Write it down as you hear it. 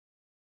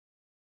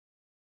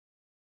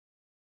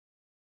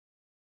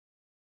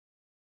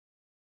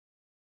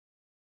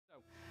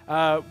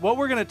What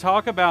we're going to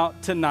talk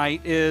about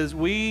tonight is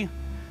we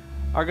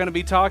are going to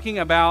be talking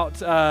about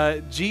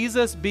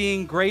Jesus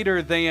being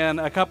greater than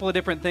a couple of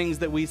different things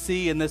that we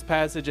see in this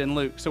passage in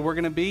Luke. So we're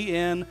going to be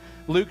in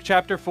Luke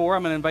chapter 4.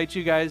 I'm going to invite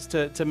you guys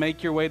to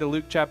make your way to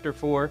Luke chapter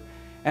 4.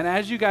 And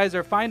as you guys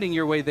are finding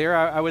your way there,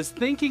 I was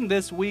thinking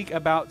this week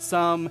about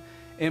some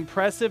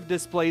impressive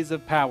displays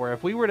of power.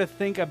 If we were to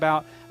think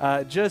about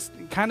just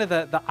kind of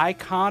the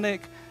iconic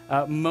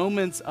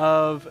moments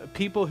of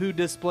people who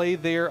display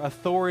their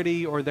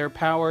authority or their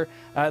power.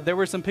 There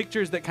were some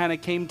pictures that kind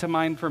of came to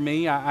mind for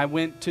me. I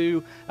went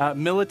to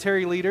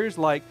military leaders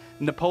like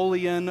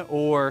Napoleon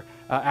or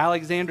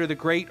Alexander the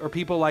Great or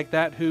people like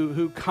that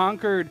who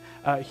conquered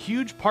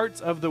huge parts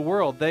of the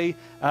world. They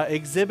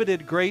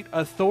exhibited great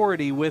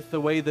authority with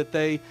the way that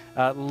they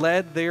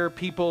led their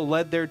people,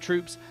 led their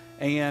troops,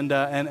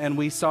 and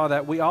we saw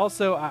that. We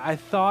also, I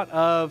thought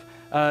of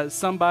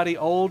somebody,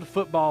 old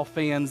football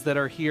fans that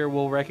are here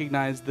will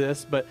recognize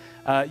this, but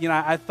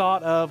I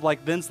thought of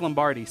like Vince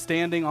Lombardi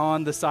standing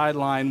on the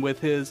sideline with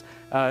his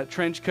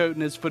trench coat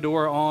and his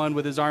fedora on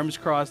with his arms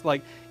crossed.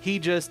 Like he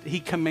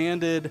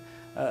commanded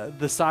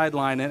the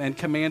sideline and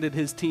commanded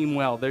his team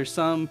well. There's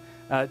some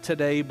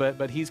today,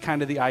 but he's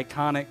kind of the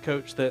iconic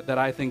coach that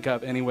I think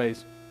of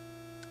anyways.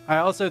 I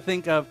also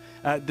think of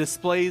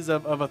displays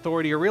of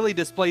authority, or really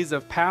displays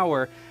of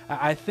power.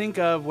 I think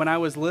of when I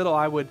was little,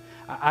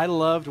 I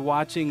loved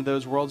watching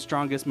those World's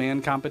Strongest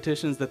Man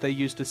competitions that they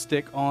used to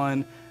stick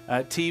on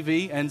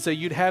TV. And so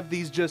you'd have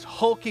these just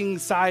hulking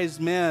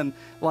sized men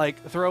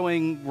like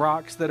throwing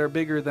rocks that are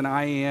bigger than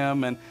I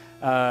am and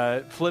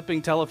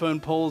flipping telephone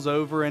poles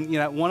over. And,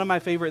 one of my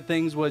favorite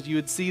things was you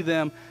would see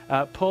them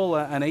pull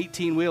an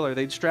 18-wheeler.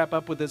 They'd strap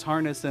up with this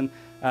harness and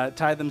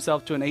tie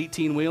themselves to an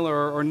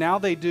 18-wheeler. Or now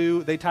they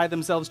tie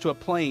themselves to a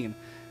plane.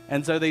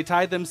 And so they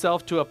tied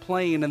themselves to a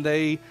plane, and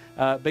they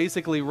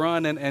basically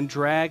run and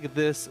drag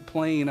this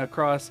plane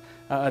across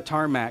a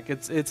tarmac.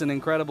 It's an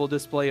incredible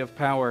display of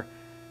power.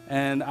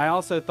 And I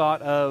also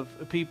thought of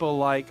people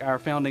like our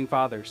founding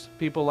fathers,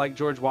 people like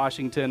George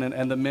Washington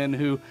and the men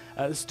who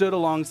stood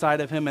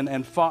alongside of him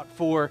and fought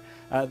for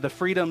the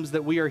freedoms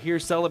that we are here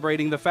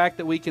celebrating, the fact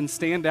that we can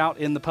stand out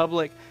in the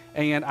public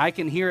and I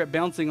can hear it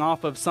bouncing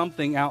off of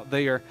something out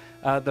there.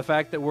 The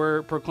fact that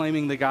we're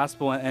proclaiming the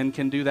gospel and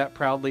can do that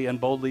proudly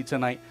and boldly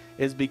tonight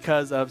is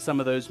because of some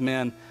of those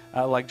men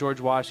like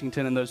George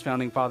Washington and those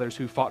founding fathers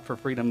who fought for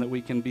freedom that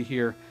we can be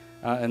here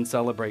and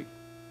celebrate.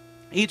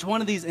 Each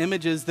one of these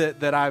images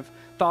that I've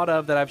thought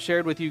of, that I've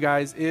shared with you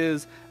guys,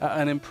 is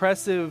an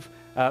impressive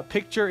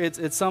picture.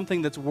 It's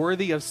something that's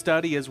worthy of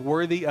study, is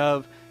worthy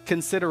of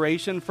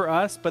consideration for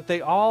us, but they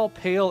all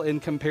pale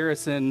in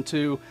comparison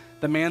to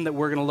the man that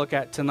we're going to look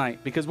at tonight.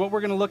 Because what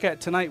we're going to look at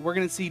tonight, we're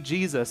going to see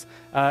Jesus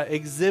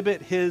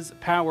exhibit his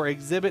power,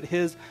 exhibit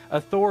his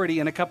authority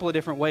in a couple of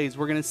different ways.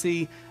 We're going to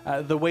see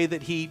the way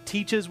that he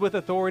teaches with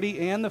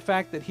authority and the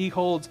fact that he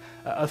holds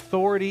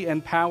authority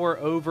and power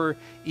over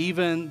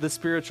even the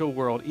spiritual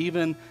world,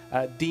 even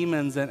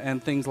demons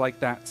and things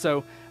like that.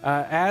 So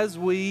as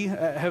we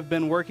have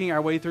been working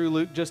our way through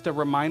Luke, just a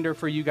reminder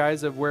for you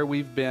guys of where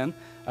we've been.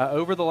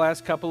 Over the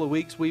last couple of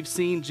weeks, we've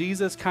seen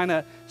Jesus kind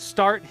of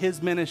start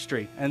his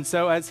ministry. And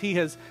so as he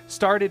has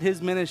started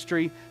his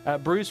ministry,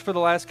 Bruce for the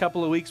last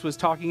couple of weeks was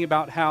talking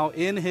about how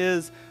in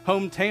his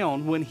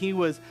hometown, when he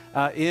was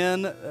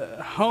in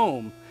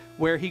home,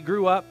 where he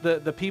grew up,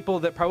 the people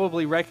that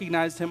probably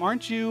recognized him,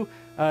 aren't you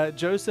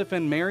Joseph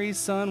and Mary's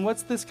son?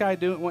 What's this guy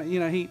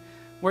doing?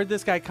 Where'd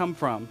this guy come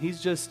from?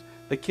 He's just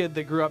the kid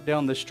that grew up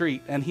down the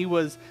street, and he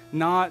was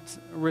not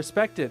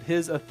respected.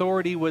 His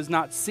authority was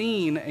not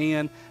seen,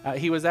 and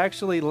he was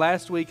actually,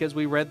 last week as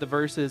we read the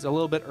verses a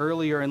little bit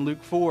earlier in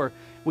Luke 4,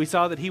 we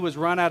saw that he was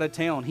run out of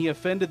town. He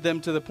offended them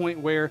to the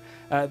point where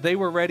they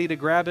were ready to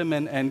grab him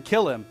and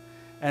kill him,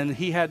 and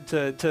he had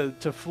to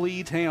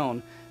flee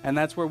town, and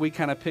that's where we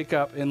kind of pick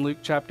up in Luke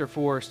chapter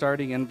 4,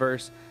 starting in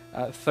verse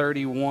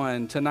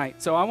 31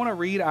 tonight. So I want to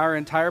read our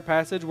entire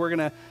passage. We're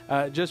going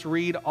to just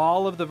read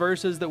all of the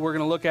verses that we're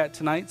going to look at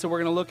tonight. So we're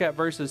going to look at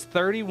verses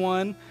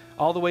 31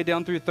 all the way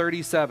down through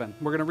 37.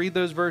 We're going to read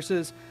those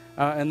verses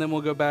and then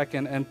we'll go back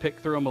and pick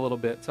through them a little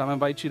bit. So I'm going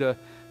to invite you to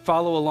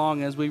follow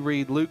along as we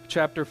read Luke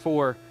chapter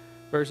 4,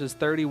 verses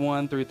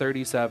 31 through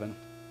 37.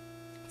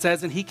 It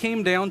says, "And he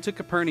came down to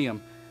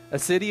Capernaum, a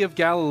city of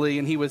Galilee,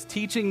 and he was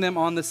teaching them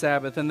on the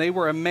Sabbath, and they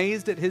were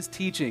amazed at his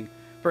teaching,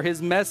 for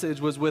his message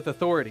was with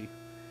authority.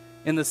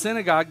 In the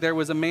synagogue there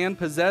was a man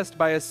possessed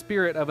by a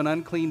spirit of an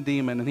unclean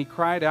demon, and he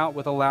cried out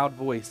with a loud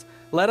voice,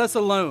 'Let us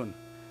alone!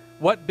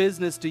 What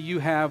business do you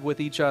have with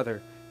each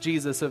other,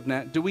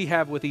 do we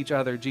have with each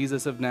other,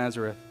 Jesus of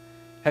Nazareth?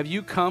 Have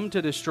you come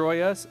to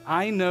destroy us?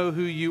 I know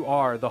who you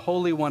are, the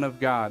Holy One of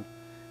God.'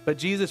 But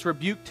Jesus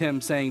rebuked him,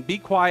 saying, 'Be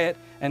quiet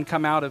and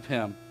come out of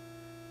him.'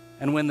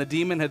 And when the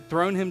demon had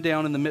thrown him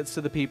down in the midst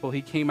of the people,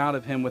 he came out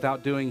of him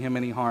without doing him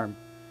any harm.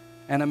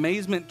 And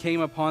amazement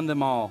came upon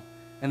them all.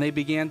 And they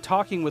began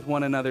talking with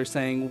one another,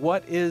 saying,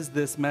 'What is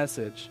this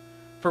message?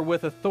 For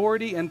with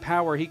authority and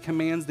power he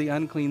commands the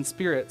unclean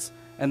spirits,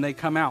 and they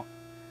come out.'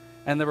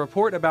 and the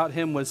report about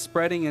him was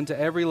spreading into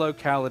every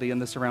locality in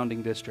the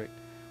surrounding district.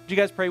 Would you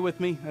guys pray with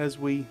me as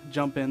we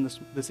jump in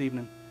this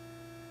evening?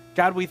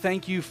 God, we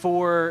thank you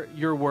for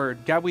your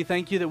word. God, we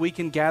thank you that we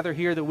can gather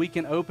here, that we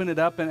can open it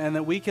up, and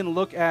that we can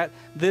look at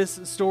this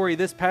story,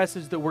 this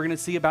passage that we're going to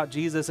see about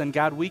Jesus. And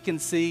God, we can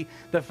see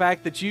the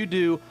fact that you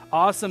do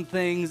awesome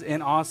things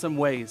in awesome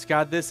ways.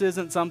 God, this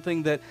isn't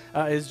something that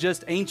is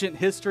just ancient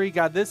history.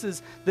 God, this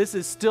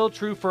is still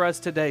true for us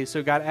today.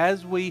 So God,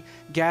 as we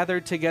gather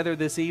together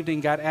this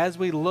evening, God, as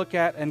we look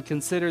at and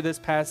consider this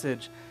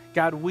passage,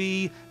 God,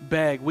 we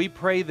beg, we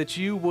pray that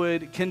you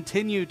would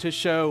continue to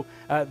show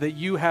that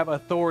you have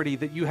authority,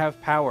 that you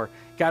have power.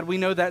 God, we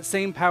know that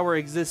same power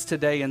exists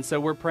today, and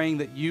so we're praying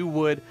that you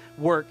would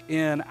work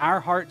in our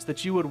hearts,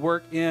 that you would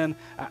work in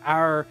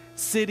our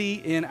city,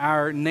 in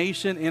our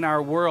nation, in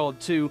our world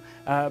to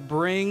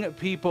bring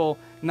people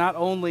not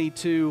only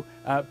to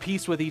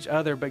peace with each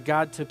other, but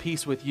God, to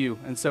peace with you.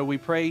 And so we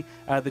pray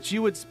that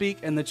you would speak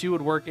and that you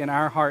would work in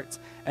our hearts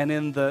and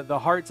in the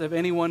hearts of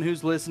anyone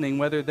who's listening,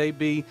 whether they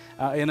be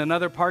in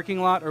another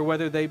parking lot or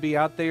whether they be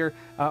out there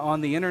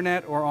on the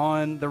internet or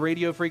on the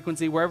radio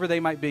frequency, wherever they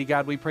might be.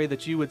 God, we pray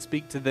that you would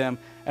speak to them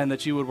and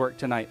that you would work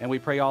tonight. And we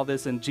pray all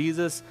this in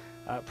Jesus'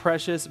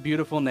 precious,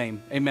 beautiful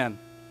name. Amen.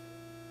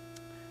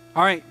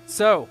 All right,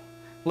 so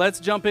let's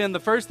jump in. The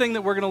first thing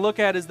that we're going to look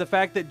at is the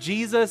fact that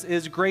Jesus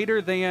is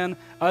greater than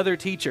other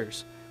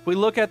teachers. If we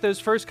look at those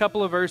first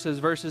couple of verses,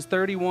 verses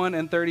 31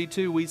 and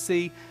 32, we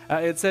see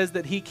it says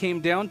that he came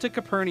down to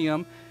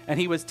Capernaum and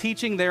he was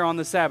teaching there on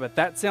the Sabbath.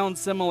 That sounds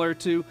similar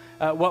to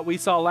what we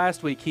saw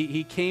last week.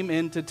 He came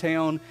into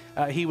town.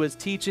 He was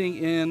teaching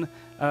in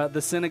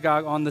the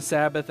synagogue on the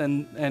Sabbath.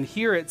 And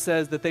here it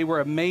says that they were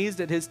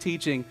amazed at his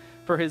teaching,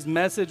 for his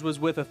message was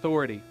with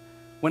authority.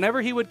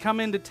 Whenever he would come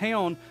into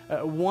town,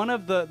 one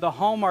of the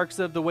hallmarks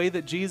of the way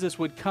that Jesus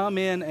would come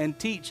in and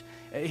teach,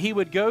 he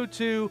would go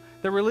to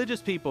the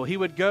religious people. He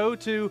would go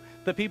to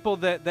the people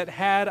that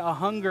had a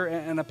hunger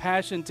and a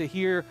passion to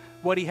hear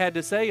what he had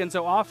to say. And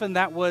so often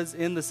that was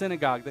in the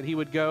synagogue, that he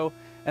would go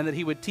and that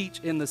he would teach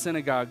in the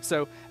synagogue.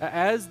 So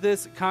as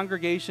this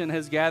congregation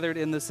has gathered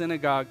in the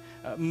synagogue,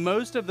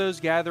 most of those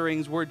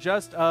gatherings were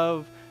just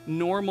of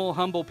normal,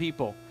 humble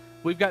people.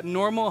 We've got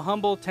normal,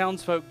 humble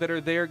townsfolk that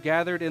are there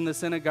gathered in the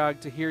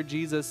synagogue to hear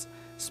Jesus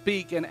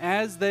speak. And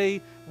as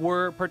they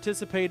were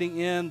participating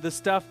in the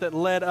stuff that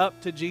led up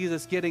to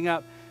Jesus getting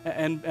up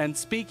and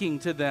speaking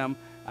to them,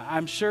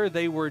 I'm sure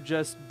they were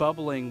just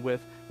bubbling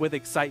with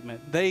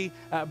excitement.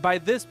 By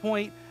this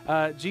point,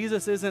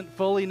 Jesus isn't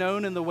fully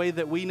known in the way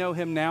that we know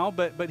him now,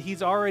 but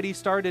he's already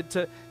started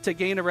to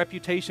gain a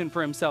reputation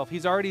for himself.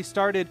 He's already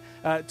started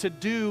to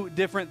do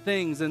different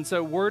things, and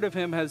so word of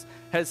him has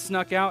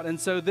snuck out. And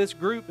so this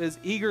group is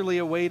eagerly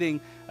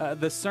awaiting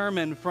the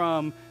sermon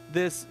from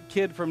this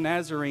kid from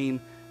Nazarene,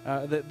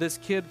 this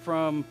kid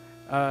from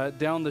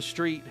down the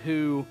street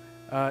who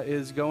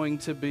is going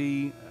to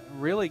be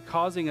really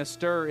causing a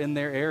stir in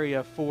their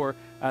area for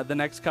the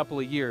next couple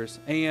of years.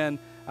 And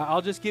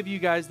I'll just give you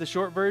guys the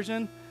short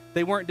version.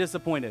 They weren't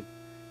disappointed.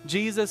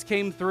 Jesus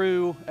came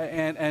through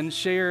and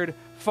shared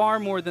far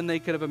more than they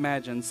could have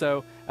imagined.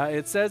 So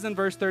it says in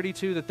verse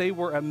 32 that they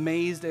were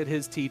amazed at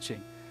his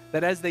teaching.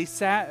 That as they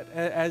sat,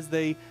 as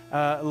they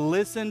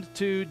listened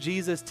to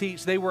Jesus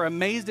teach, they were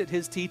amazed at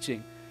his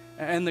teaching.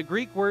 And the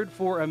Greek word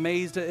for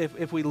amazed,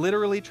 if we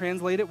literally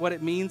translate it, what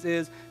it means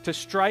is to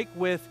strike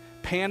with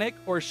panic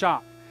or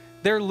shock.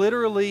 They're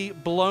literally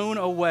blown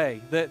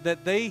away,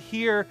 that they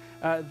hear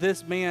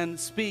this man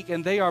speak,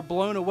 and they are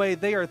blown away.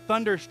 They are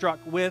thunderstruck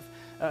with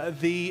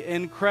the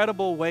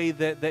incredible way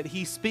that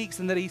he speaks,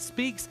 and that he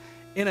speaks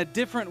in a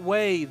different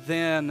way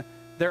than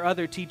their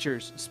other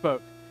teachers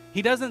spoke.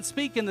 He doesn't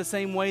speak in the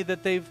same way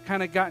that they've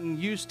kind of gotten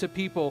used to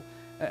people.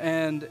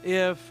 And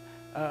if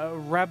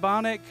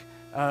rabbinic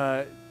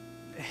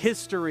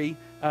history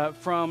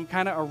from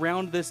kind of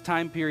around this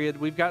time period,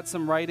 we've got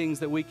some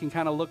writings that we can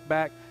kind of look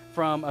back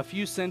from a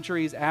few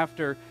centuries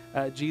after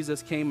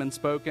Jesus came and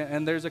spoke.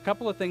 And there's a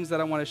couple of things that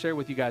I want to share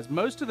with you guys.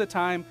 Most of the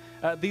time,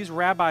 these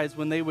rabbis,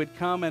 when they would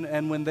come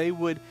and when they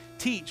would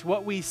teach,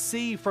 what we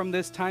see from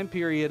this time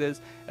period is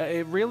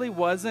it really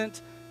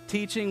wasn't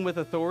teaching with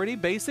authority.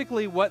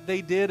 Basically, what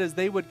they did is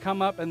they would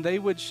come up and they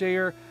would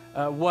share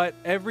what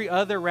every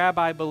other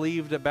rabbi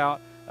believed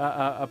about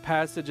a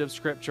passage of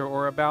Scripture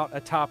or about a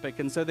topic.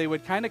 And so they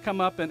would kind of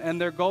come up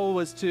and their goal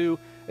was to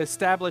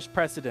establish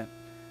precedent.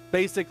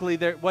 Basically,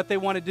 what they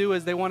want to do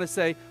is they want to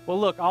say, well,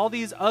 look, all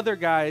these other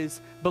guys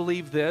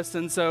believe this,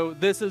 and so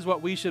this is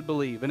what we should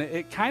believe. And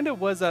it kind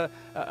of was a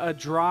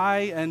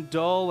dry and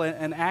dull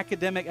and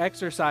academic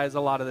exercise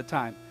a lot of the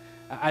time.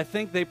 I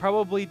think they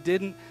probably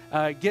didn't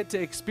get to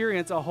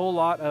experience a whole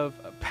lot of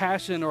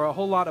passion or a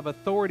whole lot of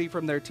authority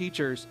from their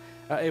teachers.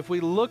 If we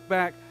look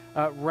back,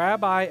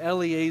 Rabbi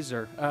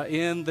Eliezer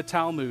in the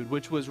Talmud,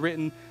 which was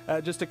written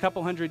just a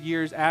couple hundred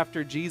years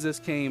after Jesus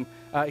came,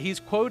 he's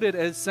quoted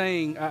as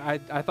saying,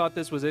 I thought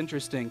this was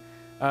interesting,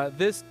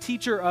 this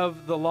teacher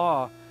of the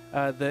law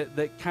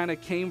that kind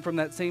of came from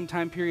that same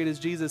time period as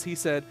Jesus. He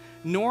said,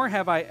 "Nor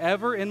have I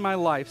ever in my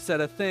life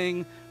said a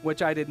thing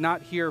which I did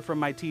not hear from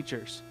my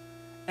teachers."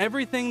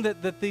 Everything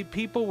that the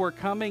people were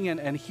coming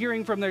and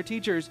hearing from their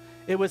teachers,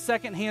 it was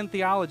secondhand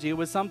theology. It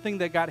was something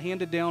that got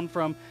handed down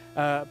from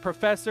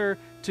professor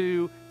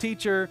to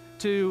teacher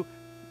to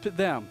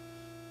them.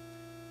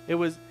 It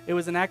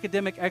was an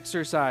academic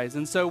exercise.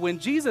 And so when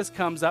Jesus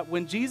comes up,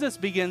 when Jesus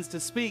begins to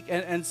speak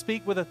and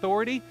speak with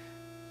authority,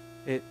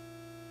 it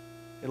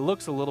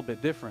looks a little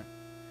bit different.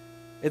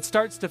 It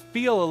starts to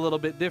feel a little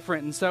bit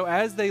different. And so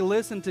as they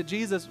listen to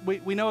Jesus,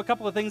 we know a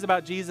couple of things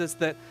about Jesus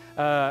that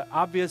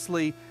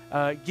obviously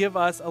give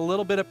us a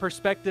little bit of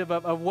perspective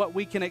of what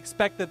we can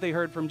expect that they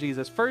heard from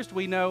Jesus. First,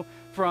 we know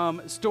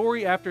from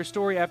story after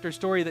story after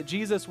story that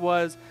Jesus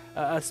was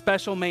a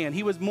special man.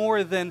 He was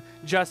more than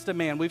just a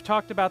man. We've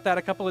talked about that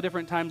a couple of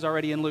different times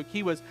already in Luke.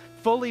 He was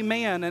fully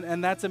man,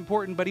 and that's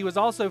important, but he was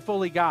also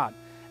fully God.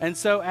 And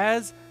so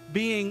as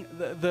being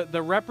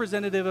the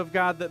representative of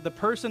God, the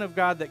person of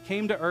God that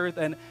came to earth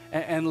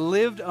and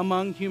lived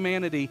among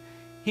humanity,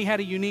 he had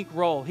a unique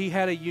role. He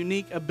had a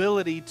unique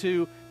ability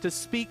to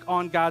speak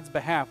on God's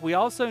behalf. We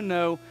also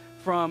know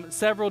from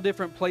several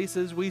different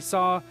places, we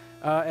saw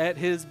at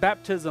his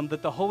baptism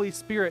that the Holy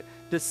Spirit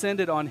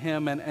descended on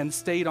him and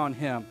stayed on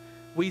him.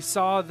 We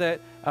saw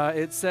that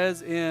it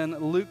says in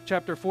Luke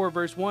chapter 4,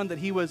 verse 1, that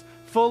he was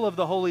full of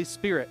the Holy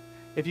Spirit.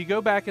 If you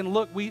go back and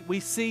look, we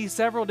see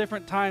several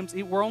different times.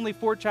 We're only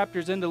 4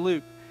 chapters into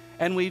Luke,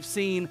 and we've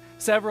seen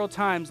several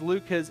times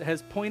Luke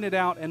has pointed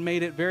out and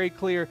made it very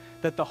clear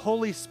that the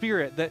Holy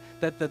Spirit,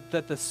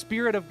 that the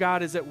Spirit of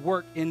God is at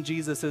work in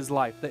Jesus'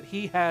 life, that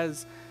he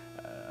has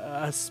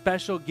a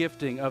special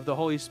gifting of the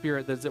Holy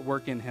Spirit that's at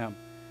work in him.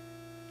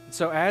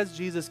 So as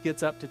Jesus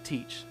gets up to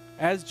teach,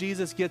 as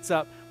Jesus gets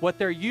up, what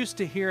they're used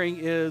to hearing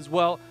is,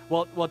 well,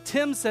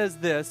 Tim says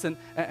this,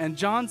 and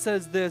John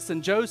says this,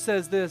 and Joe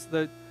says this.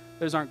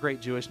 Those aren't great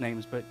Jewish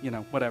names, but,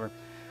 whatever.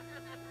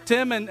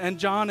 Tim and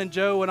John and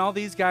Joe and all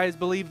these guys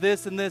believe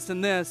this and this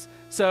and this,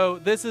 so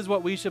this is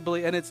what we should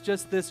believe. And it's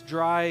just this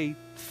dry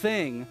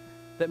thing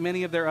that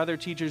many of their other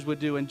teachers would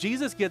do. And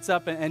Jesus gets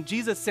up, and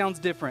Jesus sounds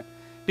different,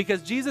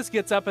 because Jesus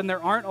gets up and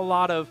there aren't a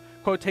lot of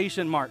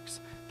quotation marks.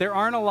 There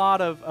aren't a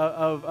lot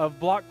of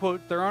block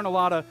quotes. There aren't a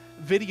lot of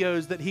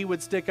videos that he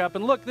would stick up.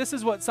 And look, this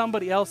is what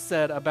somebody else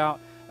said about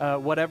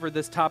whatever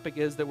this topic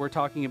is that we're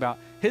talking about.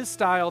 His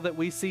style that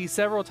we see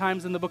several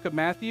times in the book of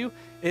Matthew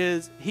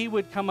is he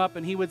would come up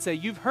and he would say,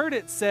 "You've heard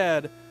it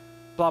said,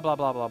 blah, blah,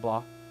 blah, blah,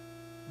 blah,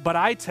 but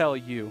I tell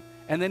you."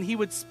 And then he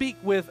would speak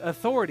with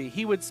authority.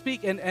 He would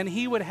speak and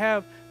he would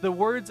have the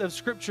words of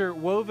Scripture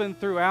woven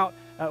throughout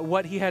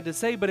what he had to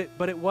say, but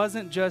it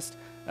wasn't just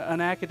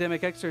an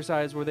academic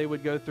exercise where they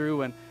would go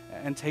through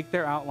and take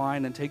their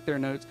outline and take their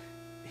notes.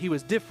 He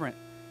was different.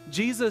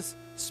 Jesus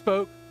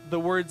spoke the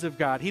words of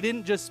God. He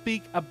didn't just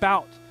speak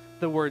about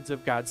the words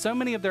of God. So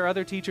many of their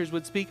other teachers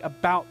would speak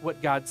about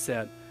what God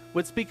said,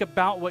 would speak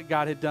about what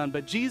God had done,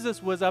 but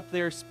Jesus was up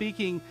there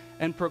speaking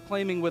and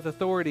proclaiming with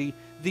authority,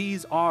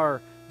 "These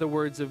are the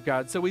words of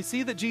God." So we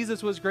see that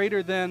Jesus was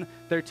greater than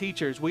their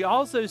teachers. We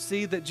also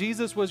see that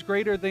Jesus was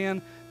greater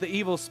than the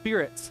evil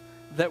spirits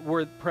that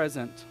were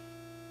present.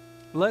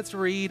 Let's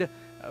read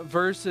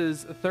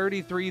verses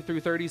 33 through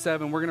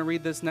 37. We're going to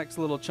read this next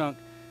little chunk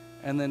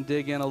and then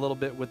dig in a little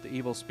bit with the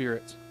evil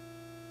spirits.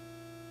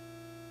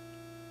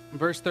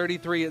 Verse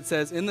 33, it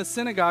says, "In the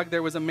synagogue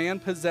there was a man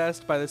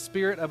possessed by the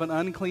spirit of an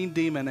unclean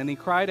demon, and he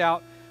cried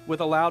out with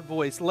a loud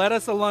voice, 'Let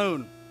us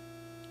alone!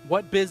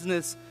 What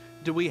business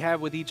do we have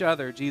with each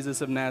other,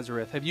 Jesus of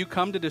Nazareth? Have you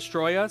come to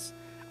destroy us?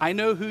 I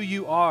know who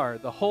you are,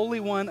 the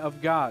Holy One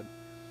of God.'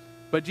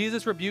 But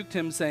Jesus rebuked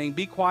him, saying,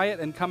 'Be quiet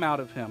and come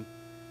out of him.'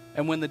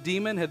 And when the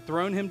demon had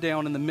thrown him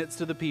down in the midst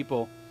of the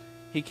people,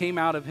 he came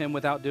out of him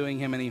without doing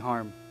him any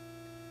harm.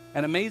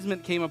 And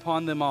amazement came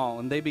upon them all,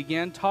 and they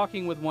began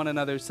talking with one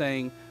another,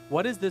 saying,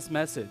 'What is this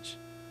message?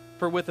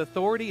 For with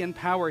authority and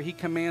power he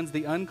commands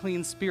the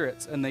unclean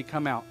spirits, and they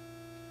come out.'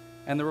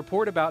 And the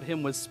report about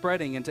him was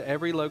spreading into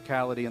every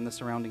locality in the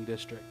surrounding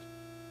district."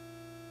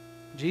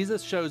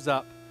 Jesus shows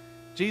up.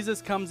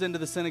 Jesus comes into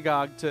the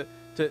synagogue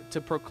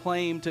to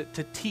proclaim,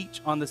 to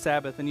teach on the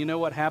Sabbath. And you know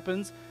what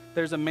happens?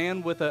 There's a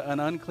man with an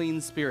unclean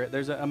spirit.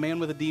 There's a man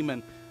with a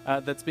demon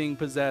that's being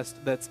possessed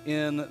that's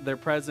in their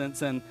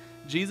presence. And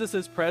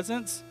Jesus'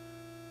 presence,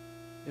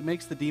 it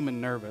makes the demon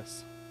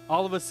nervous.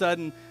 All of a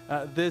sudden,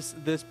 this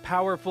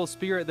powerful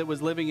spirit that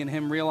was living in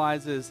him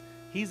realizes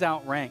he's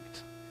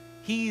outranked.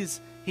 He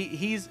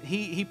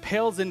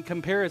pales in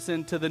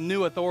comparison to the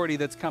new authority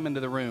that's come into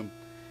the room.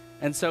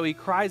 And so he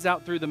cries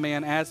out through the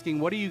man, asking,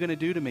 "What are you going to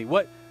do to me?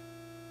 What's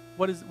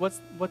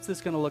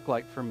this going to look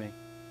like for me?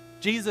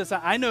 Jesus,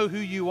 I know who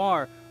you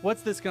are.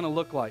 What's this going to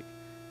look like?"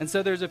 And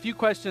so there's a few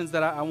questions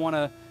that I want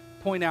to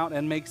point out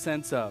and make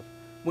sense of.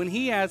 When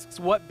he asks,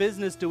 "What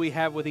business do we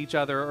have with each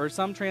other?" or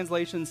some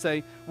translations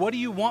say, "What do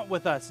you want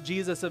with us,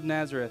 Jesus of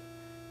Nazareth?"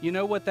 You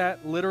know what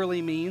that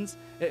literally means?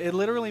 It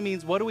literally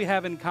means, what do we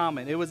have in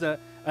common? It was a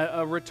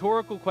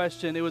rhetorical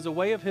question. It was a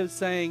way of his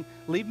saying,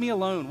 "Leave me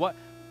alone.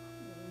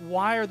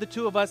 why are the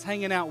two of us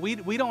hanging out? We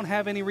don't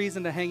have any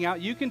reason to hang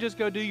out. You can just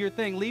go do your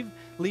thing.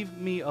 Leave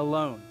me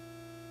alone.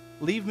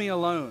 Leave me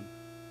alone.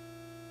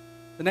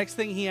 The next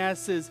thing he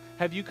asks is,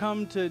 have you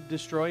come to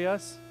destroy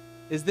us?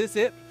 Is this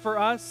it for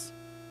us?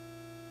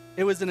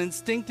 It was an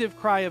instinctive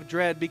cry of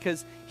dread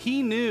because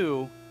he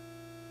knew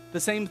the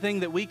same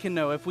thing that we can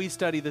know if we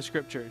study the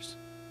scriptures.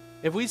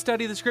 If we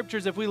study the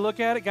scriptures, if we look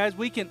at it, guys,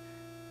 we can...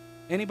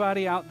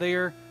 Anybody out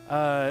there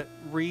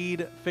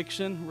read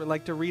fiction,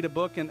 like to read a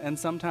book, and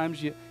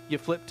sometimes you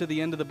flip to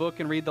the end of the book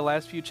and read the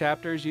last few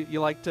chapters? You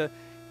like to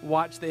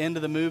watch the end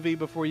of the movie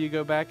before you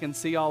go back and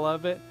see all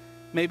of it?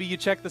 Maybe you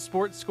check the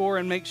sports score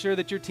and make sure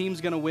that your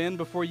team's going to win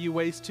before you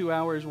waste 2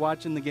 hours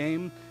watching the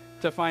game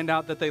to find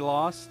out that they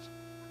lost.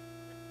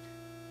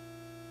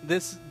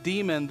 This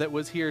demon that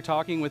was here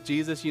talking with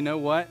Jesus, you know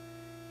what?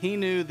 He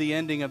knew the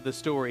ending of the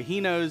story.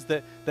 He knows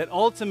that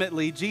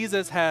ultimately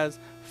Jesus has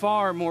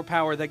far more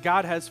power, that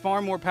God has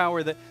far more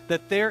power,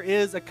 that there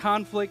is a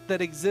conflict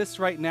that exists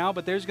right now,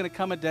 but there's going to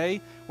come a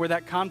day where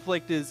that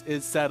conflict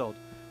is settled.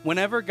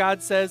 Whenever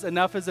God says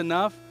enough is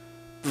enough,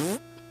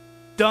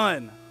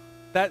 done.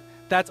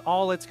 That's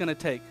all it's going to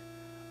take.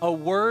 A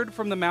word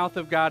from the mouth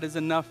of God is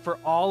enough for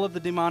all of the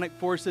demonic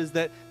forces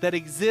that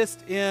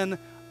exist in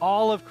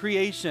all of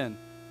creation.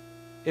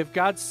 If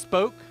God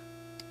spoke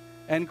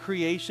and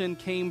creation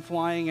came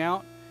flying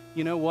out,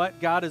 you know what?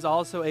 God is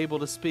also able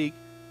to speak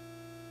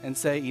and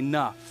say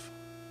enough.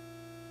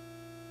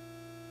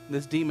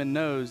 This demon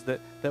knows that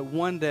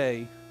one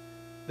day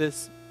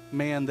this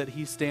man that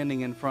he's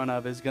standing in front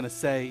of is going to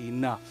say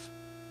enough.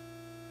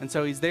 And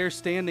so he's there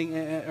standing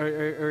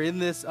or in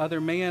this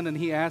other man, and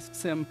he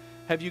asks him,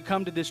 have you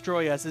come to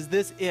destroy us? Is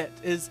this it?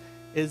 Is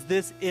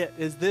this it?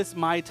 Is this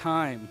my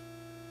time?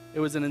 It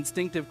was an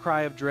instinctive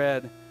cry of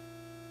dread.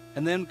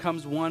 And then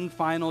comes one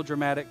final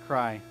dramatic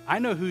cry. I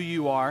know who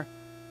you are.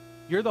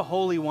 You're the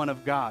Holy One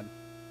of God.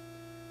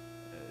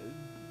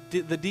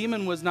 The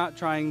demon was not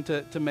trying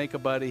to make a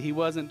buddy. He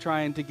wasn't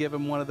trying to give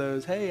him one of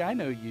those, hey, I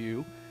know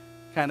you,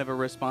 kind of a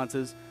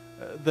responses.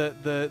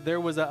 There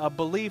was a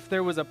belief,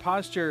 there was a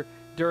posture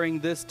during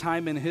this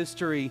time in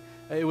history.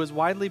 It was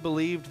widely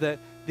believed that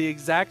the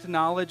exact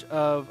knowledge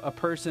of a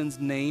person's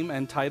name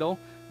and title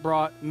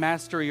brought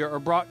mastery or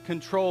brought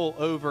control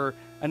over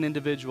an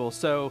individual.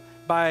 So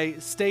by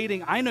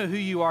stating, I know who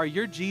you are,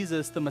 you're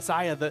Jesus, the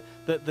Messiah,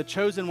 the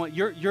chosen one,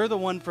 you're the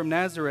one from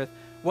Nazareth,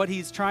 what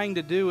he's trying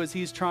to do is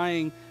he's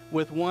trying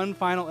with one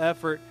final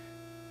effort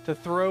to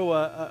throw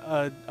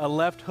a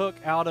left hook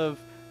out of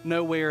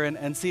nowhere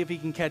and see if he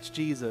can catch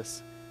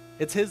Jesus.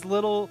 It's his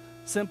little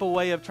simple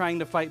way of trying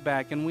to fight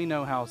back, and we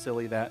know how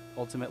silly that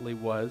ultimately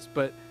was,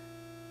 but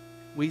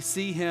we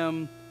see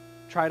him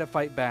try to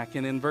fight back,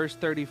 and in verse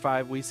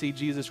 35 we see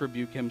Jesus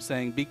rebuke him,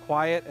 saying, be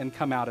quiet and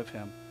come out of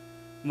him.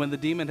 When the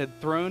demon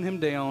had thrown him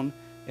down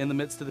in the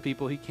midst of the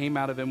people, he came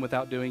out of him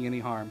without doing any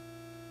harm.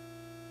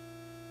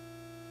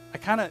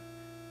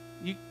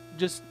 You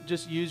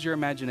just use your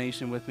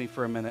imagination with me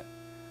for a minute.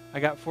 I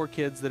got 4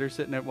 kids that are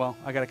sitting there. Well,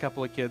 I got a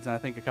couple of kids, and I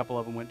think a couple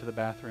of them went to the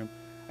bathroom.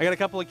 I got a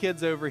couple of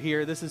kids over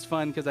here. This is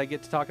fun because I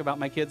get to talk about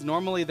my kids.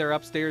 Normally they're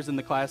upstairs in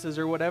the classes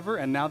or whatever,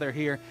 and now they're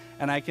here,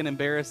 and I can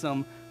embarrass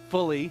them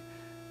fully.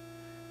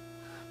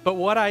 But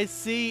what I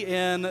see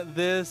in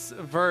this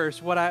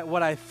verse, what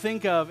I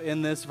think of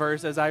in this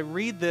verse as I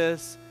read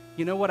this,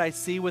 you know what I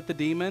see with the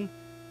demon?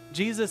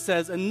 Jesus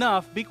says,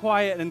 enough, be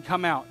quiet and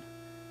come out.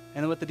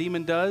 And what the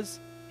demon does,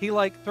 he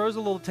throws a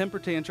little temper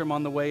tantrum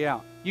on the way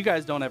out. You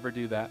guys don't ever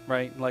do that,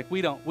 right?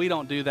 We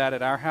don't do that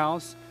at our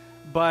house.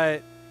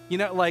 But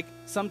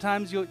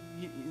sometimes a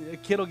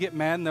kid will get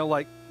mad and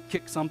they'll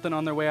kick something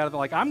on their way out of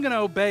it. I'm going to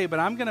obey, but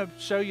I'm going to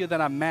show you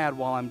that I'm mad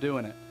while I'm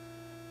doing it.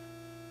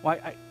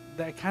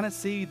 I kind of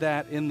see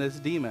that in this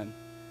demon.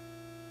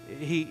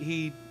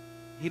 He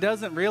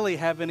doesn't really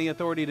have any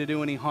authority to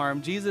do any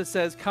harm. Jesus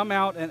says, come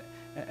out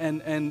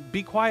and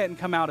be quiet and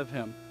come out of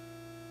him.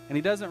 And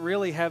he doesn't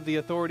really have the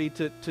authority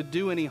to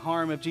do any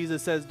harm if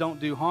Jesus says don't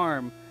do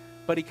harm.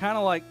 But he kind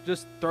of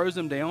just throws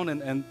him down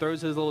and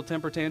throws his little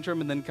temper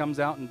tantrum and then comes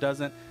out and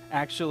doesn't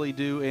actually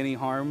do any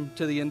harm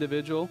to the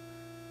individual.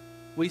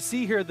 We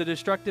see here the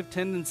destructive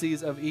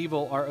tendencies of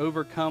evil are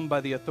overcome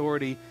by the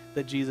authority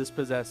that Jesus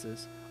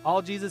possesses.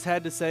 All Jesus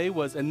had to say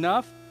was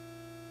enough,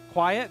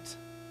 quiet,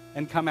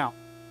 and come out.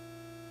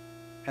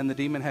 And the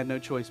demon had no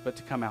choice but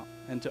to come out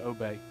and to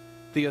obey.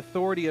 The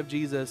authority of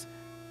Jesus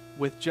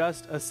with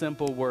just a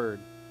simple word.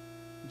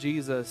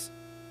 Jesus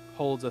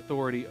holds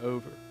authority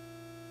over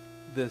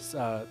this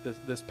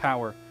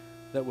power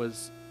that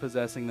was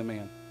possessing the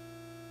man.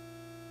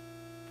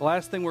 The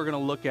last thing we're going to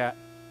look at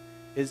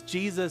is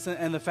Jesus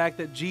and the fact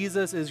that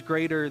Jesus is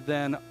greater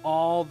than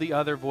all the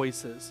other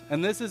voices.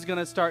 And this is going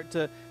to start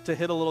to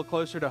hit a little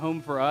closer to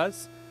home for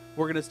us.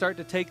 We're going to start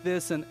to take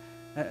this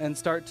and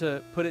start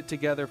to put it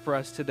together for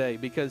us today.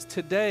 Because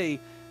today,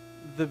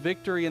 the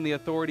victory and the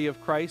authority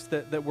of Christ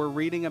that we're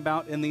reading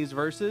about in these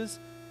verses,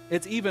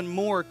 it's even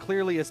more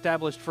clearly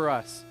established for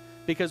us.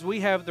 Because we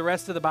have the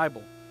rest of the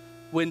Bible.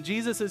 when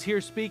Jesus is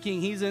here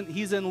speaking, he's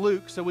in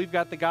Luke, so we've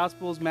got the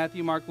Gospels,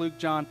 Matthew, Mark, Luke,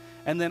 John,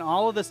 and then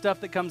all of the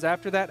stuff that comes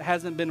after that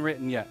hasn't been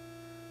written yet.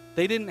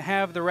 They didn't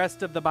have the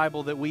rest of the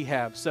Bible that we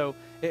have. So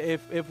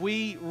if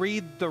we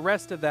read the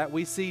rest of that,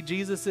 we see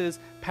Jesus's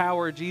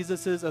power,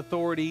 Jesus's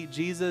authority.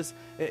 Jesus,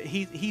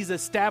 he's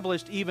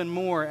established even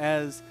more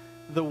as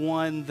the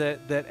one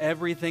that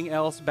everything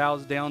else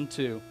bows down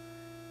to.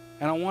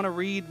 And I want to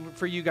read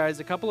for you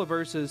guys a couple of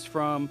verses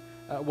from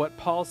what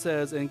Paul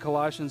says in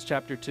Colossians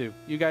chapter 2.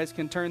 You guys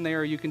can turn there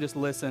or you can just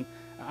listen.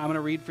 I'm going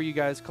to read for you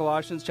guys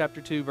Colossians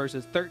chapter 2,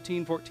 verses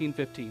 13, 14,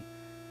 15.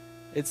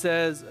 It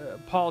says,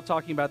 Paul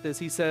talking about this,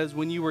 he says,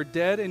 when you were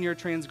dead in your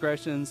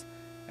transgressions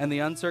and the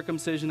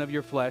uncircumcision of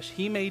your flesh,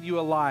 he made you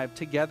alive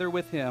together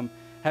with him,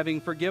 having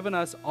forgiven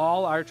us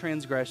all our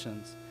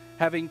transgressions,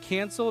 having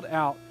canceled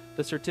out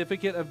the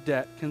certificate of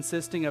debt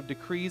consisting of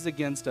decrees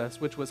against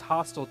us, which was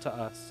hostile to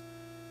us.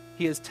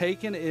 He has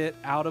taken it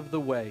out of the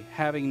way,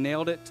 having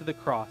nailed it to the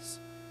cross.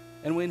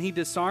 And when he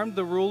disarmed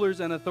the rulers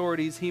and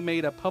authorities, he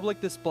made a public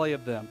display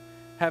of them,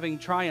 having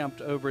triumphed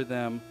over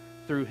them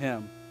through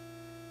him.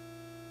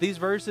 These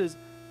verses,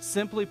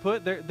 simply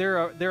put, they're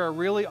a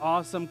really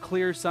awesome,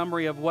 clear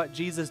summary of what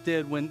Jesus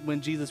did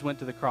when Jesus went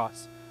to the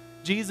cross.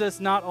 Jesus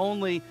not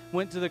only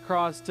went to the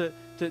cross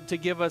to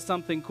give us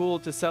something cool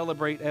to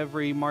celebrate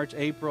every March,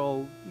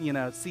 April,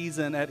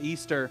 season at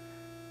Easter.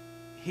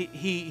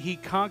 He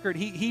conquered,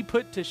 he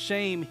put to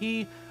shame,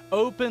 he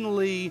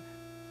openly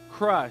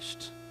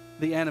crushed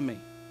the enemy.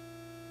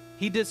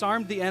 He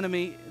disarmed the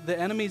enemy. The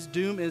enemy's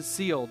doom is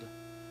sealed.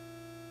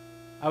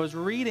 I was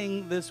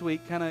reading this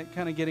week, kind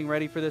of getting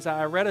ready for this.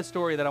 I read a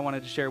story that I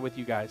wanted to share with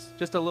you guys.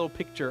 Just a little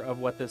picture of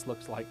what this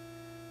looks like.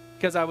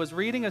 Because I was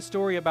reading a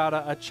story about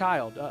a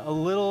child, a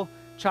little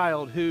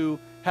child who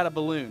had a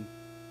balloon.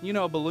 You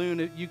know, a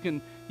balloon, you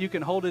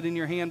can hold it in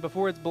your hand.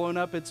 Before it's blown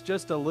up, it's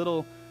just a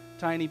little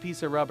tiny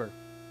piece of rubber.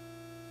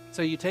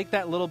 So you take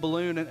that little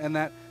balloon, and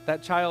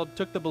that child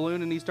took the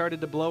balloon and he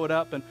started to blow it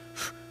up, and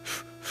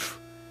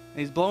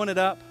he's blowing it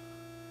up.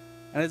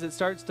 And as it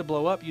starts to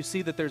blow up, you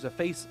see that there's a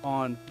face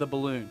on the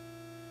balloon.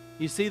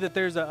 You see that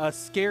there's a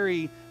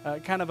scary,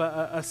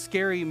 a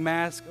scary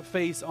mask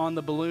face on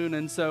the balloon.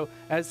 And so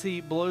as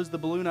he blows the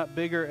balloon up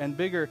bigger and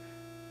bigger,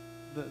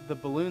 the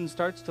balloon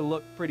starts to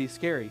look pretty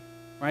scary,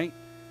 right?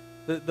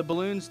 The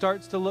balloon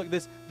starts to look,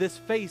 this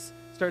face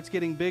starts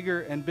getting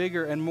bigger and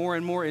bigger and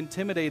more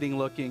intimidating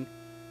looking,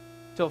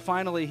 till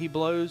finally he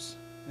blows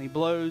and he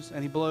blows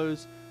and he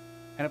blows,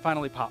 and it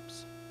finally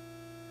pops.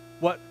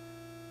 What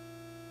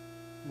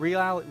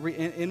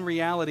in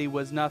reality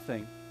was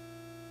nothing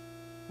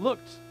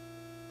looked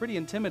pretty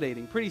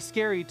intimidating, pretty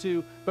scary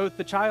to both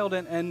the child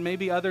and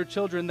maybe other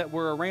children that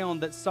were around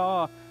that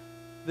saw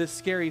this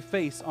scary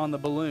face on the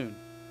balloon.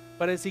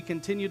 But as he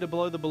continued to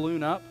blow the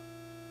balloon up,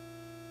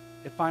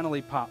 it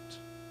finally popped.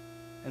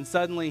 And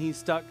suddenly he's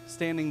stuck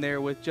standing there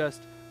with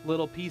just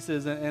little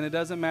pieces, and it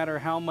doesn't matter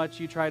how much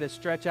you try to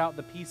stretch out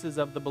the pieces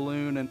of the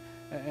balloon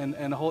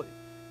and hold,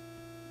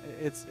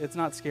 it's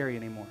not scary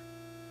anymore.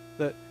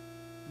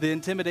 The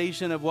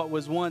intimidation of what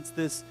was once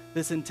this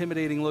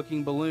intimidating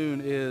looking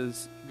balloon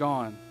is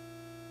gone.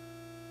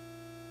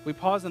 We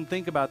pause and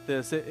think about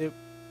this. It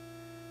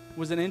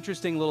was an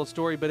interesting little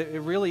story, but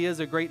it really is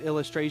a great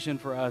illustration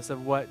for us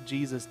of what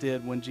Jesus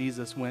did when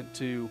Jesus went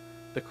to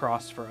the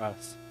cross for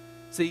us.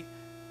 See,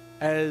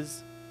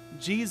 as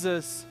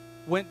Jesus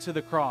went to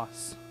the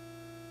cross,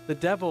 the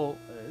devil,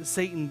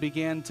 Satan,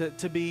 began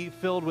to be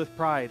filled with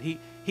pride.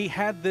 He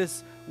had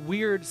this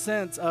weird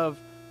sense of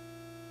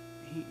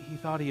he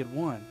thought he had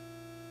won.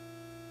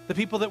 The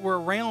people that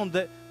were around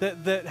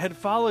that had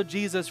followed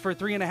Jesus for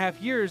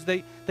 3.5 years,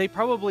 they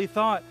probably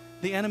thought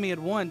the enemy had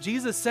won.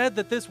 Jesus said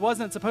that this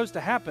wasn't supposed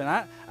to happen.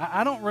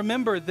 I don't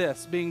remember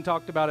this being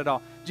talked about at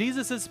all.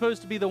 Jesus is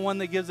supposed to be the one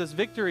that gives us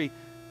victory.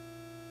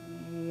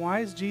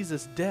 Why is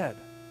Jesus dead?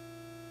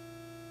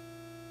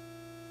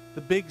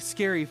 The big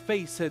scary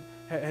face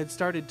had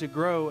started to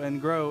grow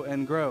and grow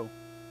and grow.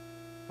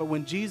 But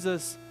when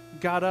Jesus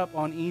got up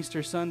on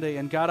Easter Sunday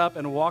and got up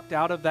and walked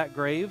out of that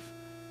grave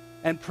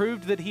and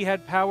proved that he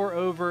had power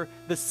over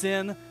the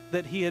sin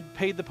that he had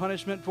paid the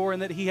punishment for,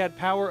 and that he had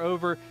power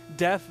over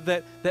death,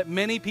 that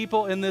many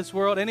people in this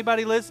world,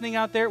 anybody listening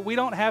out there, we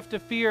don't have to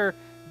fear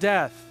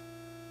death.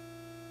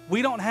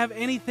 We don't have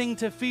anything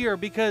to fear,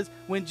 because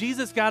when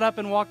Jesus got up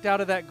and walked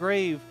out of that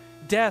grave,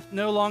 death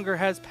no longer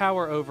has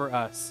power over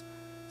us.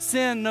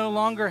 Sin no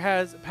longer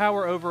has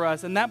power over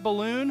us. And that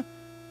balloon,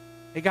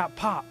 it got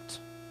popped.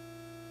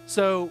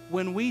 So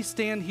when we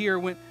stand here,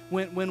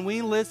 when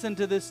we listen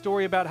to this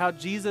story about how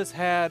Jesus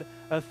had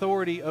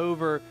authority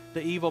over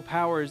the evil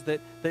powers,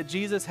 that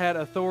Jesus had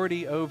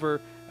authority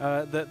over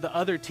the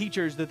other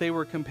teachers that they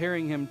were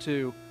comparing him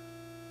to,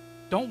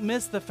 don't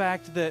miss the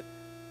fact that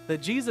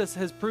Jesus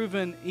has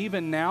proven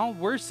even now,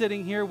 we're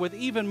sitting here with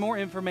even more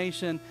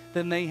information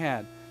than they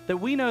had. That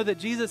we know that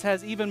Jesus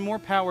has even more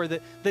power,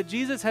 that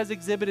Jesus has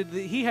exhibited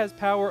that he has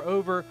power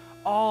over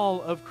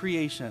all of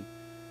creation.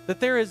 That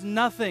there is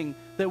nothing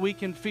that we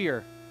can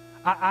fear.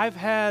 I've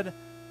had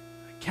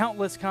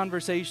countless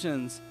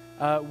conversations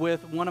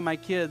with one of my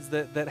kids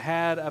that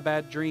had a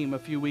bad dream a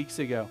few weeks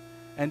ago.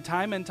 And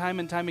time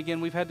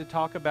again, we've had to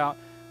talk about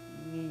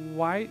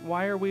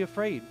why are we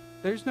afraid?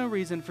 There's no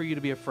reason for you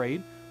to be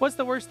afraid. What's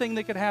the worst thing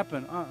that could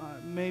happen?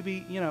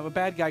 Maybe, a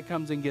bad guy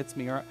comes and gets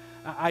me, or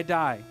I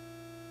die.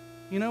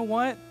 You know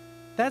what?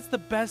 That's the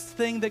best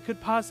thing that could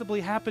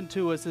possibly happen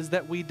to us, is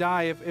that we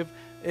die.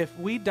 If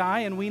we die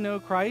and we know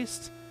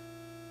Christ,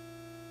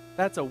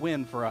 that's a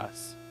win for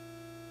us.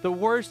 The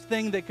worst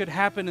thing that could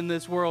happen in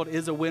this world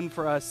is a win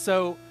for us.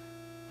 So,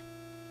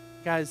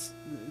 guys,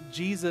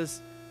 Jesus,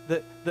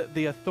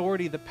 the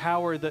authority, the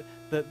power,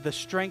 the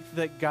strength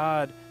that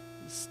God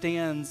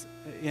stands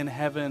in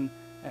heaven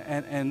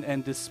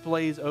and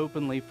displays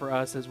openly for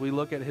us as we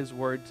look at his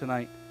word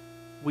tonight,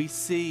 we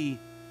see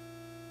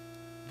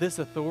this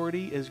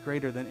authority is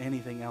greater than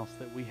anything else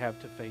that we have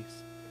to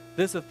face.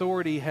 This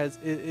authority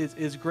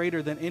is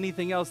greater than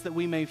anything else that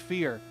we may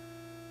fear.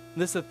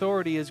 This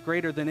authority is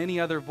greater than any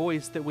other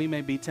voice that we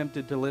may be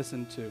tempted to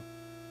listen to.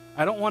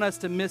 I don't want us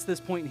to miss this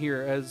point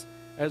here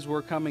as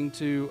we're coming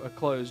to a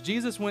close.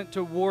 Jesus went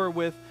to war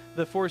with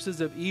the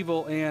forces of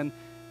evil, and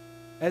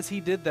as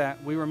he did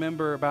that, we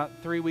remember about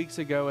 3 weeks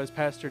ago as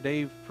Pastor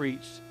Dave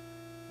preached,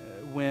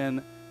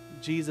 when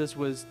Jesus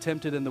was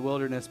tempted in the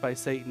wilderness by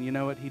Satan. You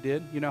know what he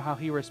did? You know how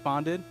he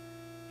responded?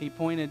 He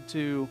pointed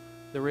to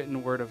the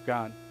written word of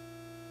God.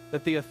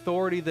 That the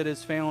authority that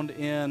is found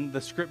in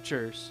the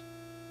scriptures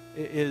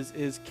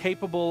is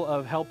capable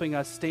of helping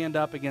us stand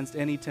up against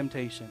any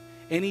temptation,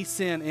 any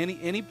sin,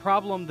 any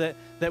problem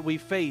that we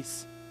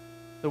face.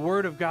 The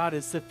word of God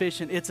is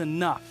sufficient. It's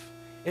enough.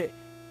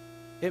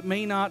 It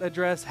may not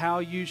address how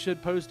you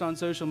should post on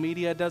social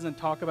media. It doesn't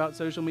talk about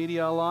social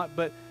media a lot,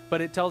 but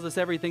it tells us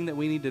everything that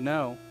we need to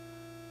know.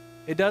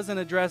 It doesn't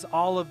address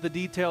all of the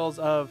details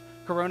of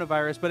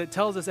coronavirus, but it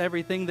tells us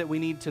everything that we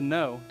need to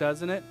know,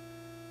 doesn't it?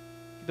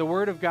 The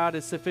word of God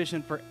is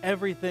sufficient for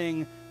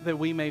everything that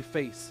we may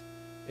face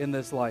in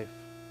this life.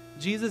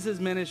 Jesus'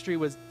 ministry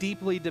was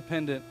deeply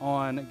dependent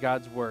on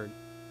God's word.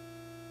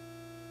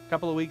 A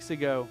couple of weeks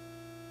ago,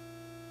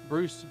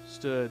 Bruce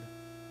stood.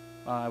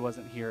 I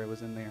wasn't here. It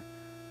was in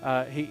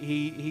there.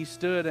 He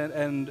stood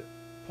and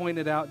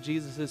pointed out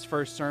Jesus'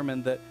 first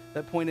sermon that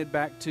pointed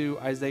back to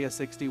Isaiah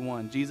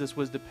 61. Jesus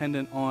was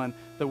dependent on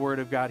the word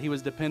of God. He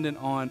was dependent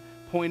on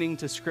pointing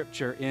to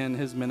Scripture in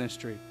his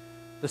ministry.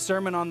 The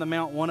Sermon on the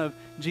Mount, one of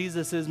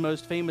Jesus'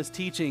 most famous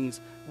teachings,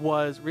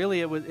 was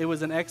really, it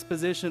was an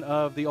exposition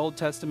of the Old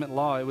Testament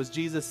law. It was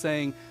Jesus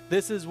saying,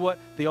 this is what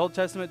the Old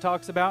Testament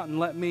talks about, and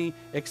let me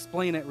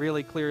explain it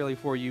really clearly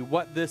for you,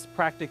 what this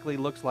practically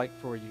looks like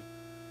for you.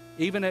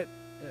 Even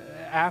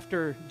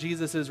after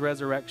Jesus'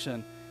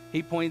 resurrection,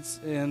 he points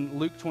in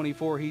Luke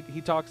 24,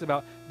 he talks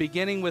about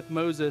beginning with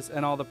Moses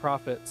and all the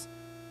prophets.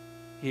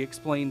 He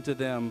explained to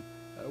them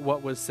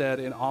what was said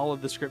in all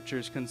of the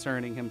scriptures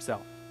concerning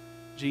himself.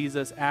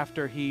 Jesus,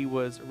 after he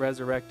was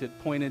resurrected,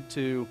 pointed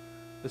to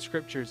the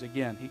scriptures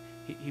again.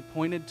 He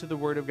pointed to the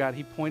word of God.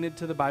 He pointed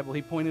to the Bible.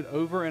 He pointed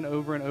over and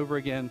over and over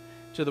again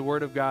to the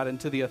word of God and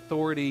to the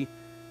authority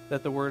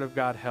that the word of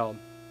God held.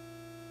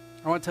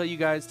 I want to tell you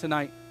guys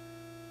tonight,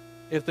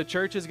 if the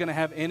church is going to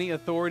have any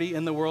authority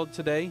in the world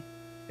today,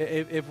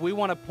 if we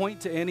want to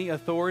point to any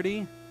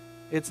authority,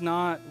 it's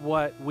not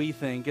what we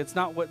think. It's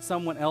not what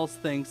someone else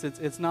thinks.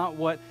 It's not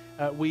what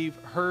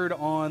we've heard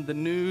on the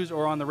news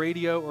or on the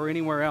radio or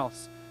anywhere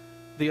else.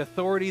 The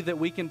authority that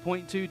we can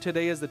point to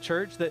today as the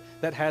church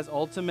that has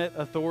ultimate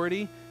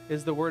authority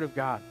is the Word of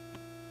God.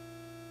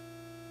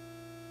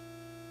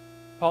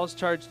 Paul's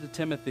charge to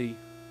Timothy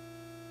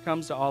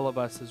comes to all of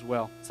us as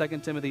well. 2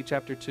 Timothy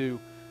chapter 2,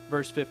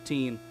 verse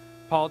 15.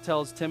 Paul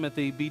tells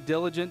Timothy, be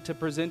diligent to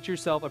present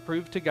yourself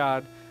approved to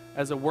God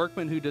as a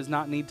workman who does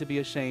not need to be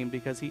ashamed,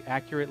 because he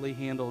accurately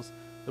handles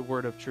the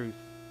word of truth.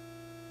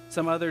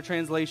 Some other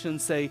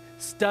translations say,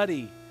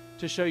 study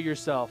to show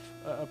yourself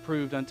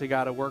approved unto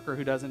God, a worker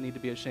who doesn't need to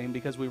be ashamed,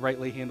 because we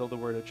rightly handle the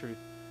word of truth.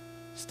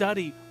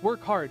 Study,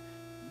 work hard,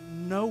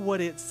 know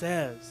what it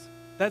says.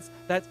 That's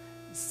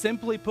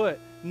simply put,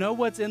 know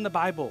what's in the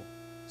Bible,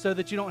 so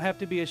that you don't have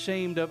to be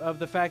ashamed of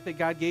the fact that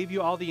God gave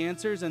you all the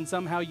answers and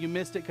somehow you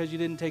missed it because you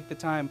didn't take the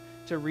time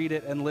to read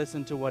it and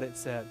listen to what it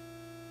said.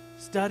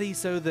 Study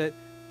so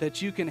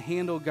that you can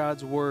handle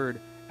God's word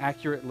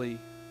accurately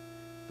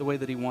the way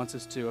that he wants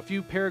us to. A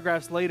few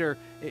paragraphs later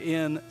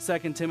in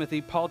 2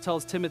 Timothy, Paul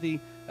tells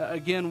Timothy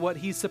again what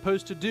he's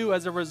supposed to do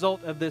as a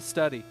result of this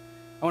study.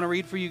 I want to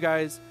read for you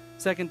guys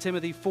 2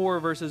 Timothy 4,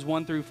 verses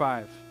 1 through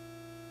 5.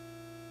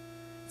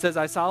 It says,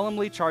 I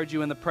solemnly charge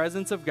you in the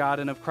presence of God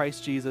and of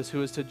Christ Jesus,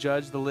 who is to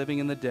judge the living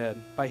and the dead,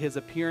 by his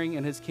appearing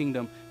in his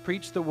kingdom.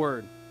 Preach the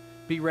word.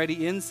 Be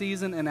ready in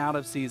season and out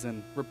of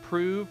season.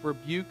 Reprove,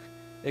 rebuke,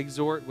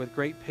 exhort with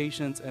great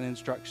patience and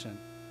instruction.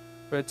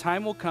 For a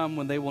time will come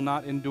when they will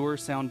not endure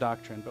sound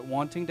doctrine, but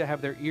wanting to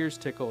have their ears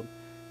tickled,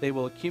 they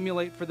will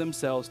accumulate for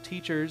themselves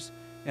teachers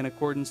in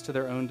accordance to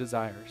their own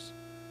desires,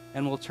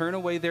 and will turn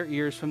away their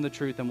ears from the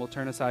truth and will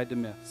turn aside to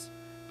myths.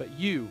 But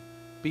you,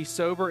 be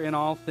sober in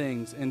all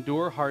things,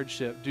 endure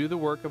hardship, do the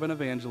work of an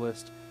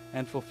evangelist,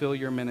 and fulfill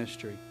your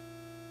ministry.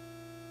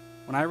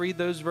 I when I read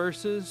those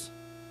verses,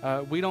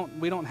 we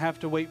don't have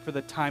to wait for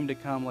the time to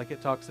come like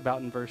it talks about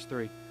in verse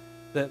 3.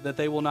 That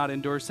they will not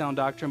endure sound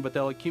doctrine, but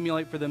they'll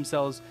accumulate for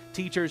themselves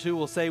teachers who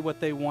will say what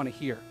they want to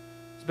hear.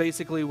 It's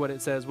basically what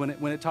it says when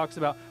it talks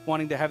about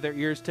wanting to have their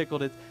ears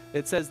tickled.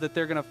 It says that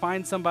they're going to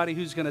find somebody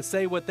who's going to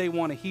say what they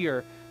want to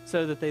hear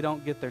so that they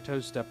don't get their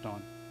toes stepped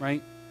on,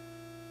 right?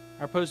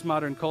 Our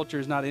postmodern culture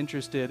is not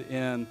interested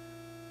in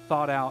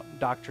thought out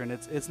doctrine.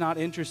 It's not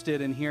interested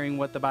in hearing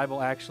what the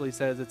Bible actually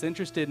says. It's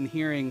interested in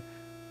hearing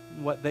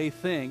what they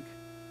think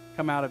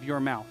come out of your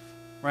mouth,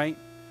 right?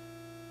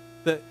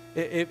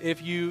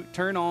 If you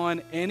turn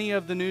on any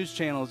of the news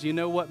channels, you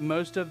know what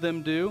most of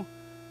them do?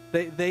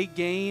 They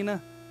gain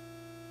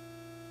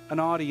an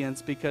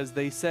audience because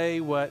they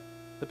say what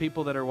the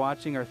people that are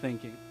watching are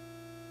thinking.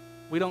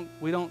 We don't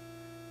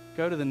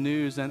go to the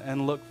news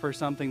and look for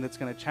something that's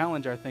going to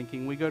challenge our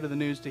thinking. We go to the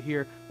news to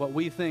hear what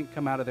we think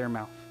come out of their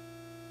mouth.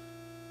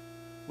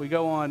 We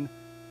go on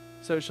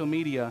social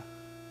media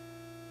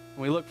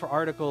and we look for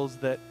articles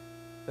that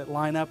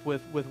line up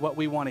with what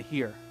we want to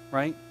hear,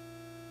 right?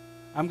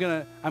 I'm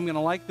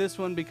gonna like this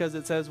one because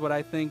it says what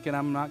I think, and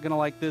I'm not gonna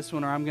like this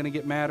one, or I'm gonna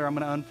get mad, or I'm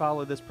gonna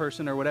unfollow this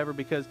person or whatever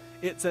because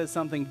it says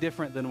something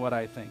different than what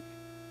I think.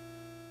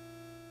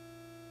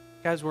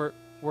 Guys, we're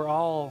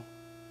all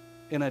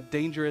in a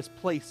dangerous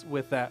place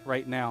with that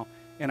right now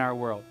in our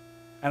world.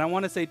 And I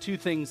want to say two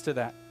things to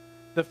that.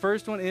 The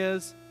first one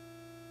is,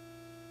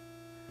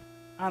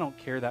 I don't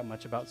care that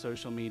much about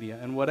social media,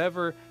 and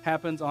whatever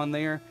happens on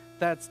there,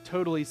 that's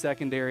totally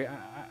secondary.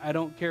 I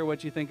don't care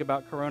what you think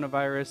about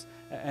coronavirus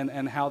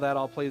and how that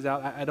all plays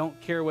out. I don't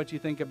care what you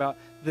think about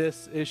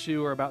this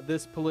issue or about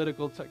this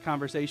political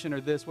conversation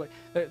or this way.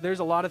 There's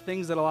a lot of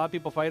things that a lot of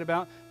people fight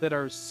about that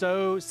are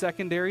so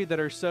secondary, that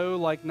are so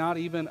like not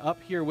even up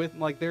here with,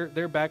 like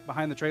they're back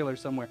behind the trailer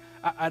somewhere.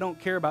 I don't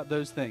care about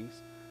those things.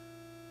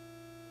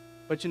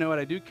 But you know what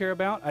I do care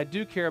about? I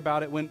do care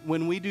about it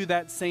when we do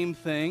that same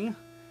thing,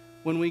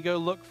 when we go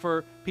look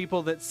for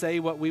people that say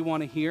what we want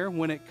to hear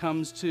when it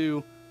comes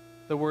to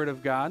the Word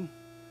of God,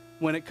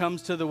 when it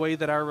comes to the way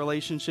that our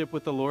relationship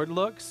with the Lord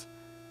looks,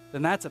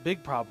 then that's a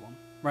big problem,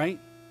 right?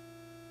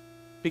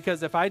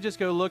 Because if I just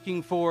go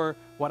looking for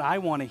what I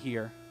want to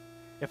hear,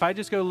 if I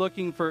just go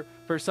looking for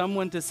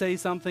someone to say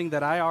something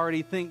that I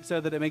already think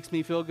so that it makes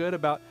me feel good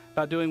about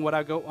doing what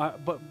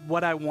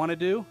I want to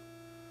do,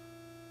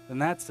 then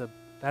that's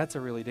a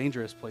really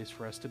dangerous place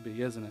for us to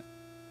be, isn't it?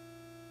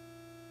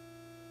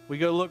 We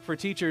go look for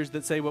teachers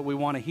that say what we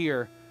want to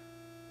hear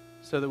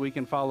so that we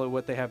can follow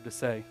what they have to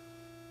say.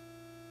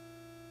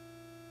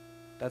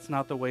 That's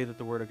not the way that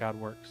the Word of God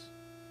works.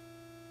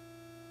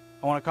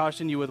 I want to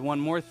caution you with one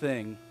more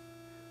thing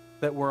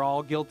that we're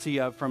all guilty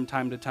of from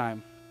time to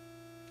time.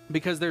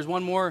 Because there's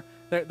one more,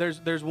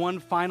 there's one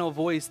final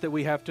voice that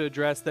we have to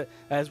address, that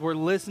as we're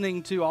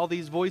listening to all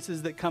these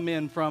voices that come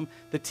in from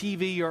the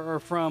TV or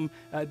from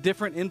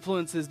different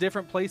influences,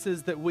 different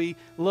places that we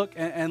look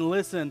and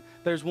listen,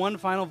 there's one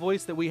final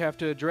voice that we have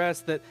to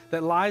address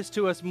that lies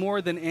to us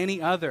more than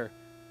any other.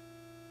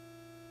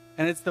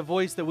 And it's the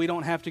voice that we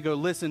don't have to go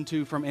listen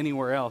to from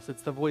anywhere else.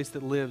 It's the voice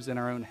that lives in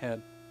our own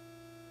head.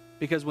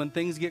 Because when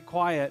things get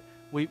quiet,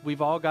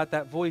 we've all got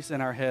that voice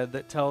in our head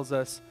that tells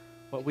us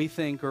what we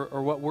think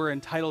or what we're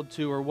entitled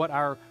to or what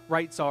our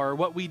rights are or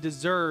what we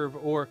deserve,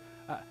 or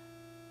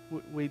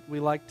we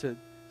like to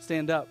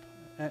stand up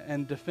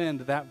and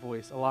defend that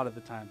voice a lot of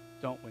the time,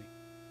 don't we?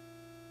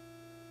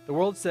 The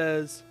world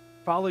says,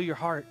 follow your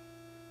heart.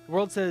 The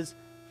world says,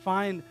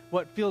 find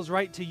what feels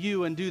right to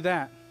you and do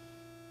that.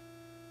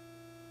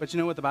 But you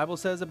know what the Bible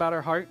says about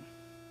our heart?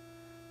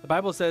 The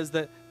Bible says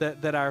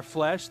that our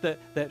flesh,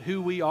 that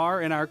who we are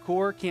in our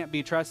core can't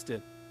be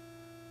trusted.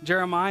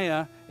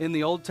 Jeremiah in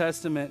the Old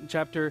Testament,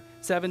 chapter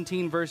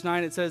 17, verse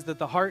 9, it says that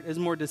the heart is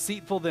more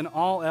deceitful than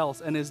all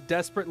else and is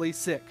desperately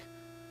sick.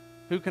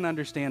 Who can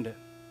understand it?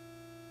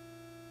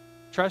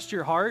 Trust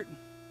your heart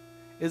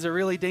is a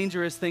really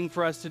dangerous thing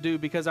for us to do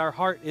because our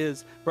heart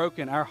is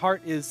broken. Our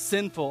heart is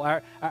sinful.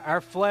 Our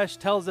flesh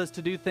tells us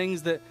to do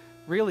things that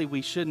really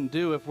we shouldn't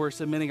do if we're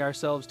submitting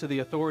ourselves to the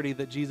authority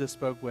that Jesus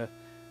spoke with,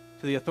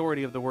 to the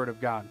authority of the Word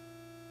of God.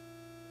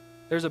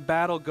 There's a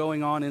battle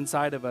going on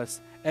inside of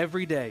us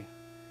every day.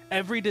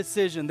 Every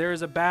decision, there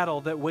is a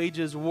battle that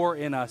wages war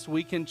in us.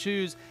 We can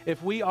choose,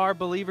 if we are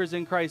believers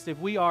in Christ, if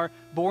we are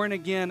born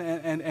again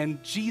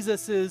and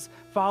Jesus'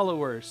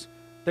 followers,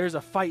 there's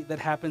a fight that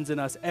happens in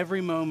us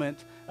every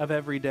moment of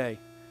every day.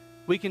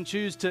 We can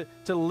choose to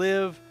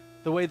live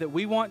the way that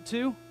we want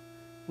to,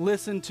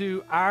 listen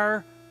to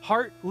our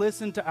heart,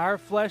 listen to our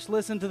flesh,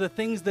 listen to the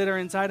things that are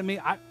inside of me.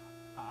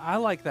 I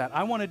like that.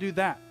 I want to do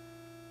that.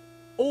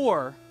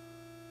 Or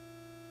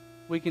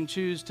we can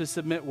choose to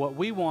submit what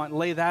we want,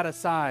 lay that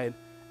aside,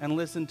 and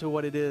listen to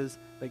what it is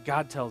that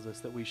God tells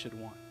us that we should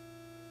want.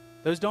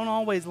 Those don't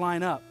always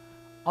line up.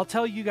 I'll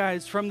tell you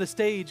guys from the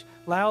stage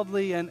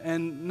loudly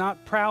and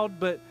not proud,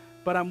 but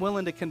I'm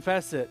willing to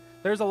confess it.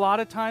 There's a lot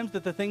of times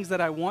that the things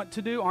that I want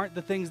to do aren't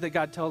the things that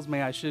God tells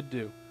me I should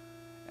do.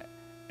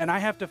 And I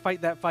have to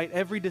fight that fight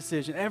every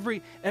decision,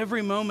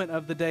 every moment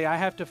of the day. I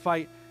have to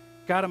fight,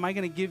 God, am I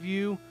going to give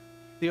you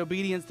the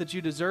obedience that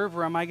you deserve,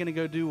 or am I going to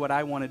go do what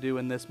I want to do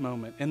in this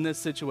moment, in this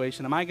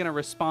situation? Am I going to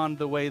respond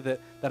the way that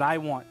I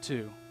want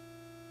to?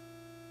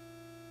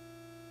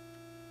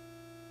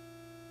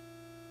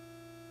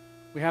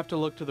 We have to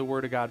look to the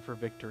Word of God for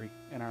victory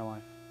in our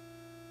life.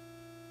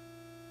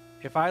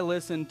 If I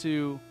listen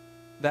to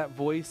that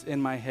voice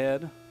in my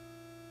head,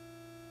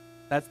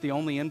 that's the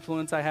only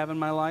influence I have in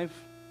my life,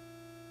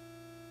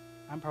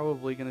 I'm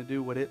probably going to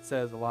do what it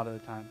says a lot of the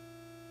time.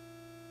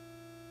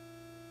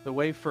 The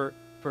way for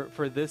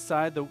this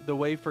side, the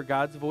way for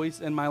God's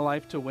voice in my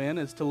life to win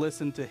is to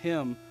listen to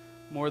Him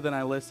more than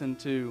I listen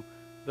to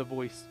the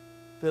voice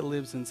that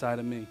lives inside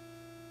of me.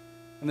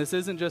 And this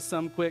isn't just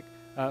some quick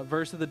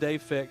verse of the day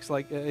fix.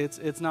 Like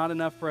it's not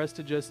enough for us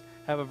to just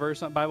have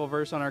a Bible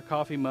verse on our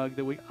coffee mug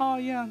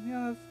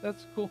that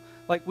that's cool.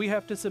 Like we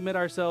have to submit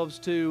ourselves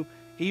to,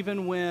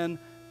 even when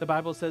the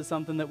Bible says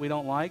something that we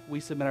don't like, we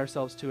submit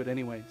ourselves to it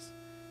anyways.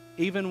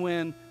 Even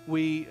when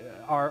we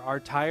are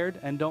tired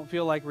and don't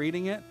feel like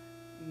reading it,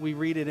 we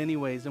read it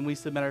anyways, and we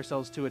submit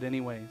ourselves to it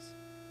anyways.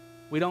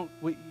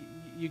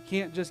 You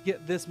can't just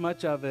get this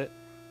much of it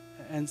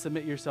and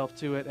submit yourself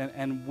to it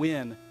and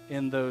win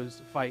in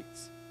those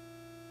fights.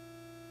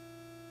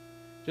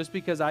 Just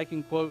because I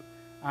can quote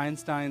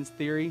Einstein's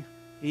theory,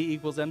 E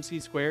equals mc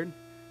squared,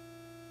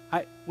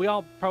 we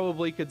all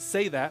probably could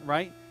say that,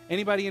 right?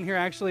 Anybody in here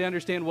actually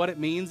understand what it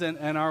means,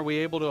 and are we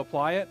able to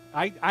apply it?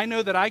 I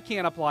know that I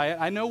can't apply it.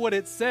 I know what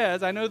it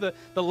says. I know the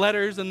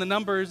letters and the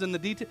numbers and the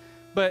detail,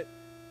 but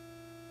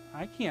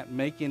I can't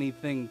make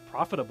anything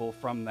profitable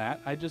from that.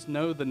 I just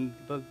know the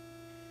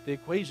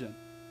equation.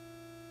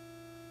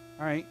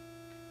 All right,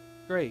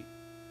 great.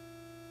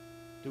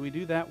 Do we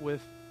do that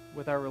with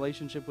our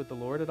relationship with the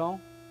Lord at all?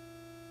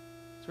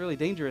 It's really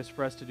dangerous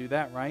for us to do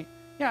that, right?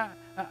 Yeah,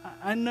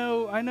 I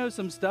know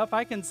some stuff.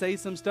 I can say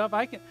some stuff.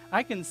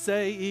 I can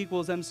say E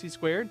equals mc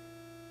squared.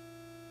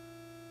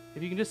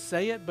 If you can just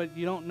say it, but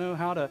you don't know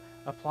how to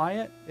apply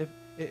it,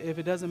 if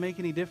it doesn't make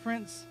any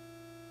difference,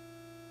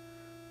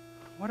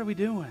 what are we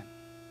doing?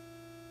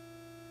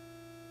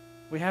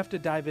 We have to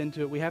dive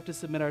into it. We have to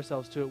submit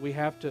ourselves to it. We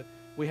have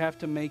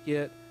to make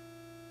it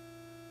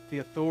the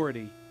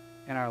authority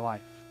in our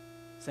life.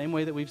 Same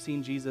way that we've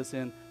seen Jesus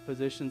in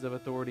positions of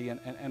authority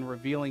and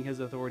revealing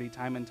his authority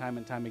time and time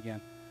and time again.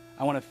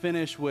 I want to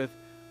finish with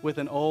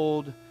an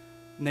old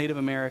Native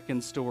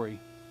American story.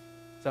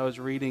 As I was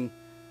reading,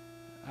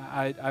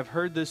 I've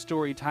heard this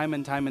story time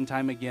and time and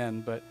time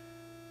again, but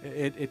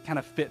it kind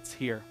of fits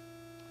here.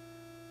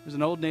 There's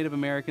an old Native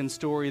American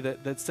story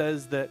that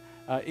says that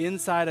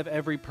inside of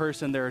every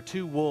person there are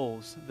two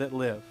wolves that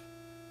live.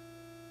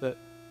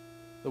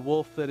 The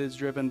wolf that is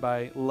driven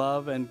by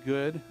love and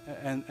good,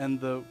 and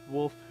the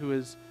wolf who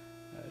is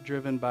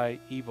driven by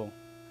evil.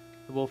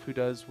 The wolf who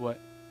does what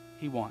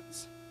he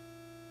wants.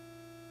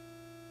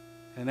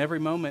 And every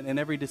moment and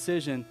every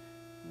decision,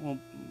 well,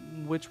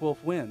 which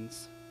wolf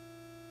wins?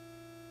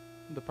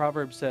 The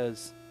proverb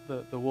says,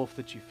 the wolf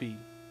that you feed.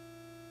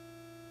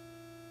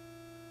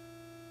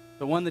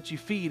 The one that you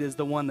feed is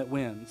the one that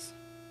wins.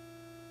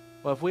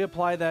 Well, if we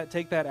apply that,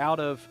 take that out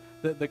of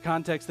the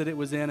context that it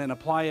was in and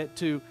apply it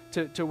to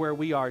where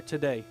we are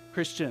today,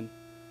 Christian,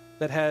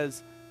 that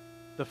has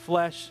the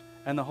flesh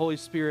and the Holy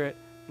Spirit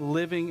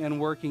living and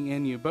working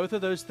in you. Both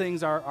of those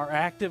things are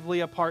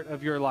actively a part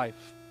of your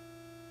life.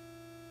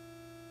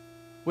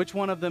 Which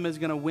one of them is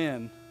going to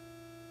win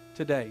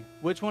today?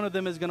 Which one of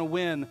them is going to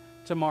win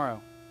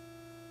tomorrow?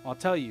 I'll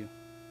tell you,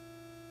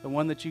 the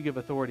one that you give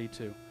authority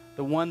to,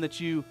 the one that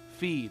you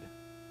feed.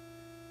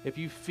 If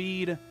you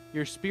feed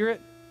your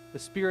spirit, the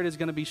spirit is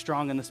going to be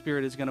strong and the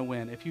spirit is going to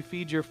win. If you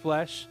feed your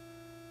flesh,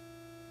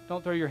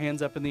 don't throw your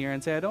hands up in the air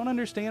and say, I don't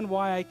understand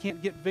why I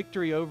can't get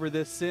victory over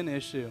this sin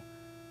issue.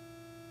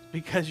 It's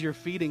because you're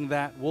feeding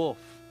that wolf,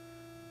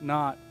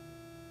 not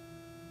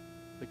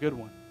the good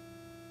one.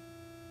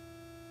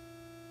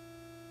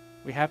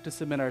 We have to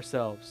submit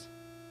ourselves.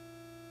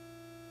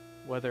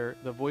 Whether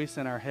the voice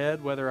in our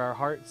head, whether our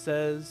heart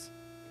says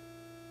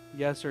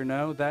yes or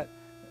no, that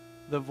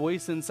the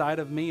voice inside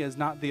of me is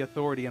not the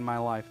authority in my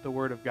life. The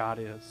Word of God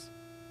is.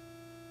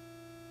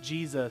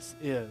 Jesus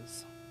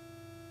is.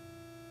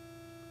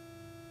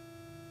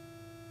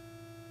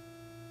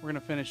 We're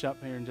going to finish up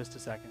here in just a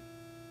second.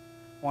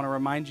 I want to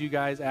remind you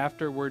guys,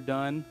 after we're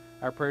done,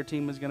 our prayer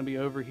team is going to be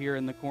over here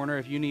in the corner.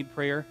 If you need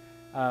prayer,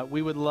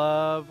 we would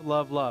love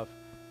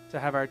to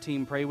have our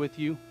team pray with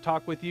you,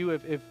 talk with you.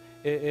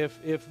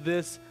 If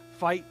this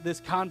fight,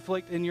 this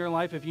conflict in your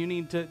life, if you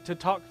need to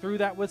talk through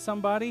that with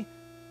somebody,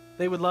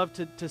 they would love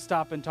to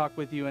stop and talk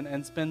with you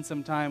and spend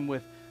some time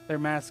with their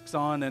masks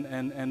on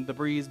and the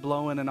breeze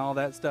blowing and all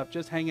that stuff,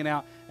 just hanging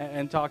out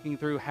and talking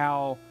through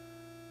how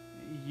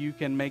you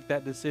can make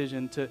that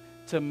decision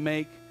to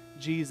make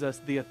Jesus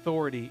the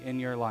authority in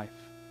your life.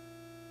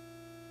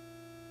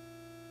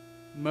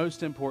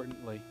 Most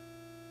importantly,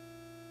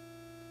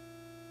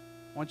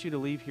 I want you to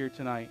leave here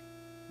tonight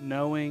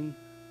knowing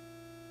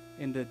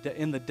in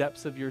the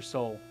depths of your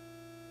soul,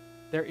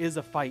 there is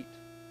a fight.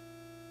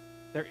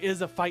 There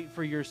is a fight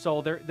for your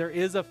soul. There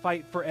is a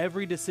fight for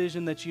every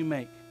decision that you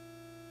make.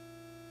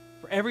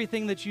 For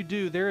everything that you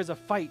do, there is a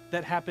fight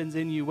that happens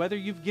in you. Whether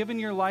you've given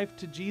your life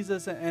to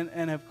Jesus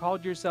and have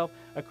called yourself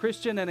a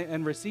Christian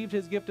and received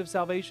his gift of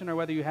salvation, or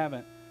whether you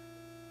haven't,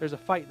 there's a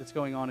fight that's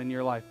going on in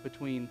your life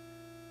between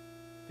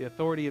the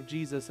authority of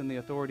Jesus and the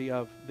authority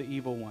of the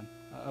evil one,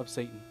 of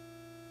Satan.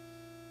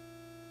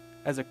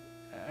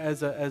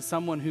 As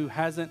someone who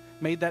hasn't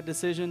made that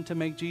decision to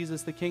make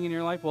Jesus the king in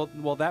your life,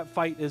 well, that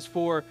fight is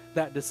for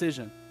that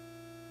decision.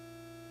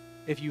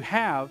 If you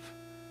have,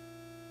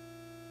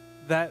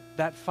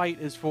 that fight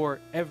is for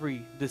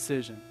every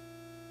decision.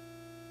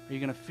 Are you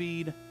going to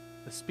feed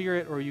the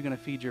Spirit, or are you going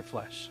to feed your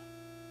flesh?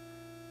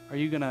 Are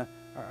you going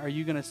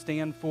to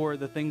stand for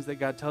the things that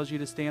God tells you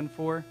to stand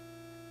for?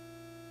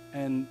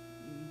 And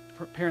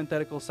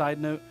parenthetical side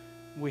note,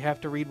 we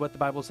have to read what the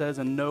Bible says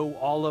and know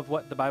all of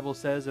what the Bible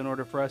says in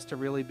order for us to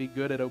really be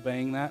good at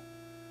obeying that.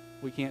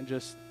 We can't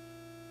just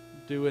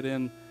do it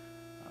in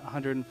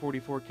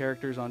 144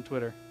 characters on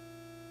Twitter.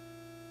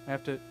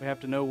 We have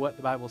to know what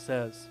the Bible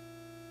says.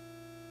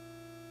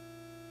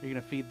 Are you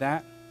going to feed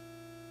that?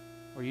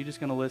 Or are you just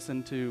going to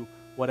listen to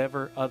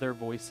whatever other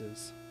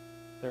voices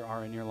there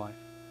are in your life?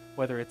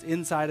 Whether it's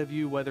inside of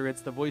you, whether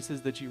it's the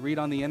voices that you read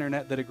on the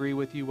internet that agree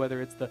with you,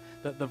 whether it's the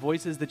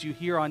voices that you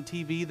hear on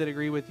TV that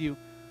agree with you.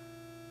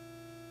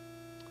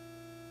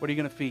 What are you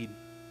going to feed?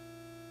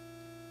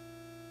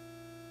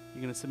 Are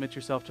you going to submit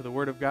yourself to the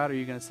Word of God, or are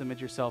you going to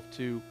submit yourself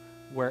to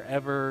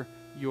wherever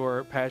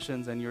your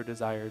passions and your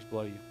desires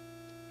blow you?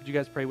 Would you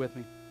guys pray with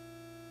me?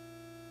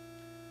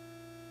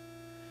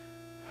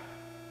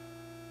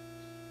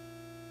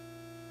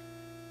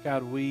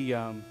 God, we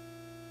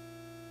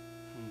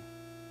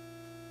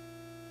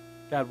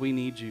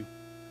need you.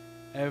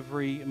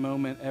 Every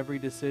moment, every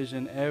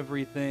decision,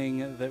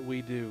 everything that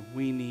we do,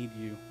 we need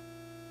you.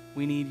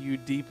 We need you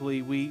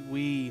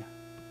deeply.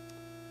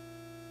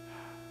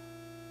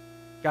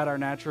 God, our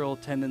natural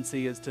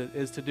tendency is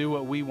to do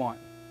what we want.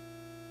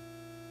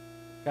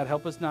 God,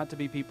 help us not to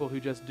be people who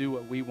just do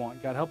what we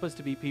want. God, help us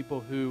to be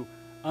people who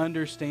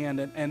understand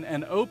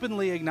and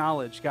openly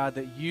acknowledge, God,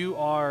 that you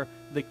are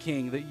the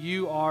king, that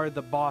you are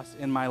the boss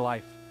in my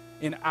life,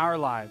 in our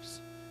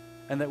lives,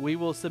 and that we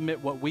will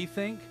submit what we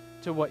think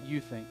to what you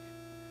think.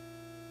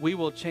 We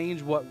will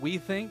change what we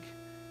think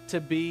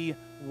to be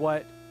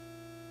what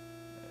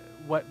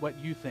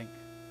you think.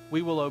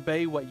 We will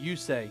obey what you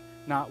say,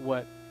 not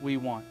what we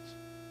want.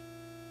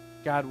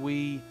 God,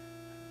 we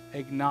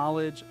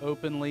acknowledge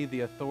openly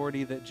the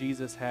authority that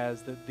Jesus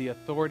has, the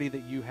authority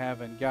that you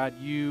have, and God,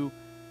 you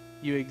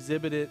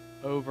exhibit it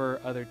over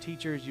other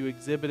teachers. You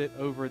exhibit it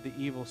over the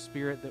evil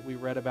spirit that we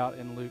read about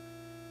in Luke.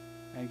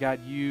 And God,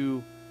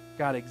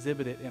 God,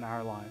 exhibit it in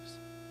our lives.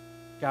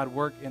 God,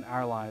 work in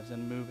our lives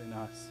and move in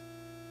us.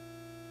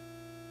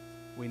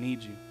 We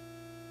need you.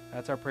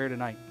 That's our prayer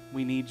tonight.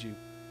 We need you.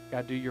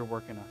 God, do your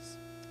work in us.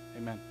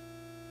 Amen.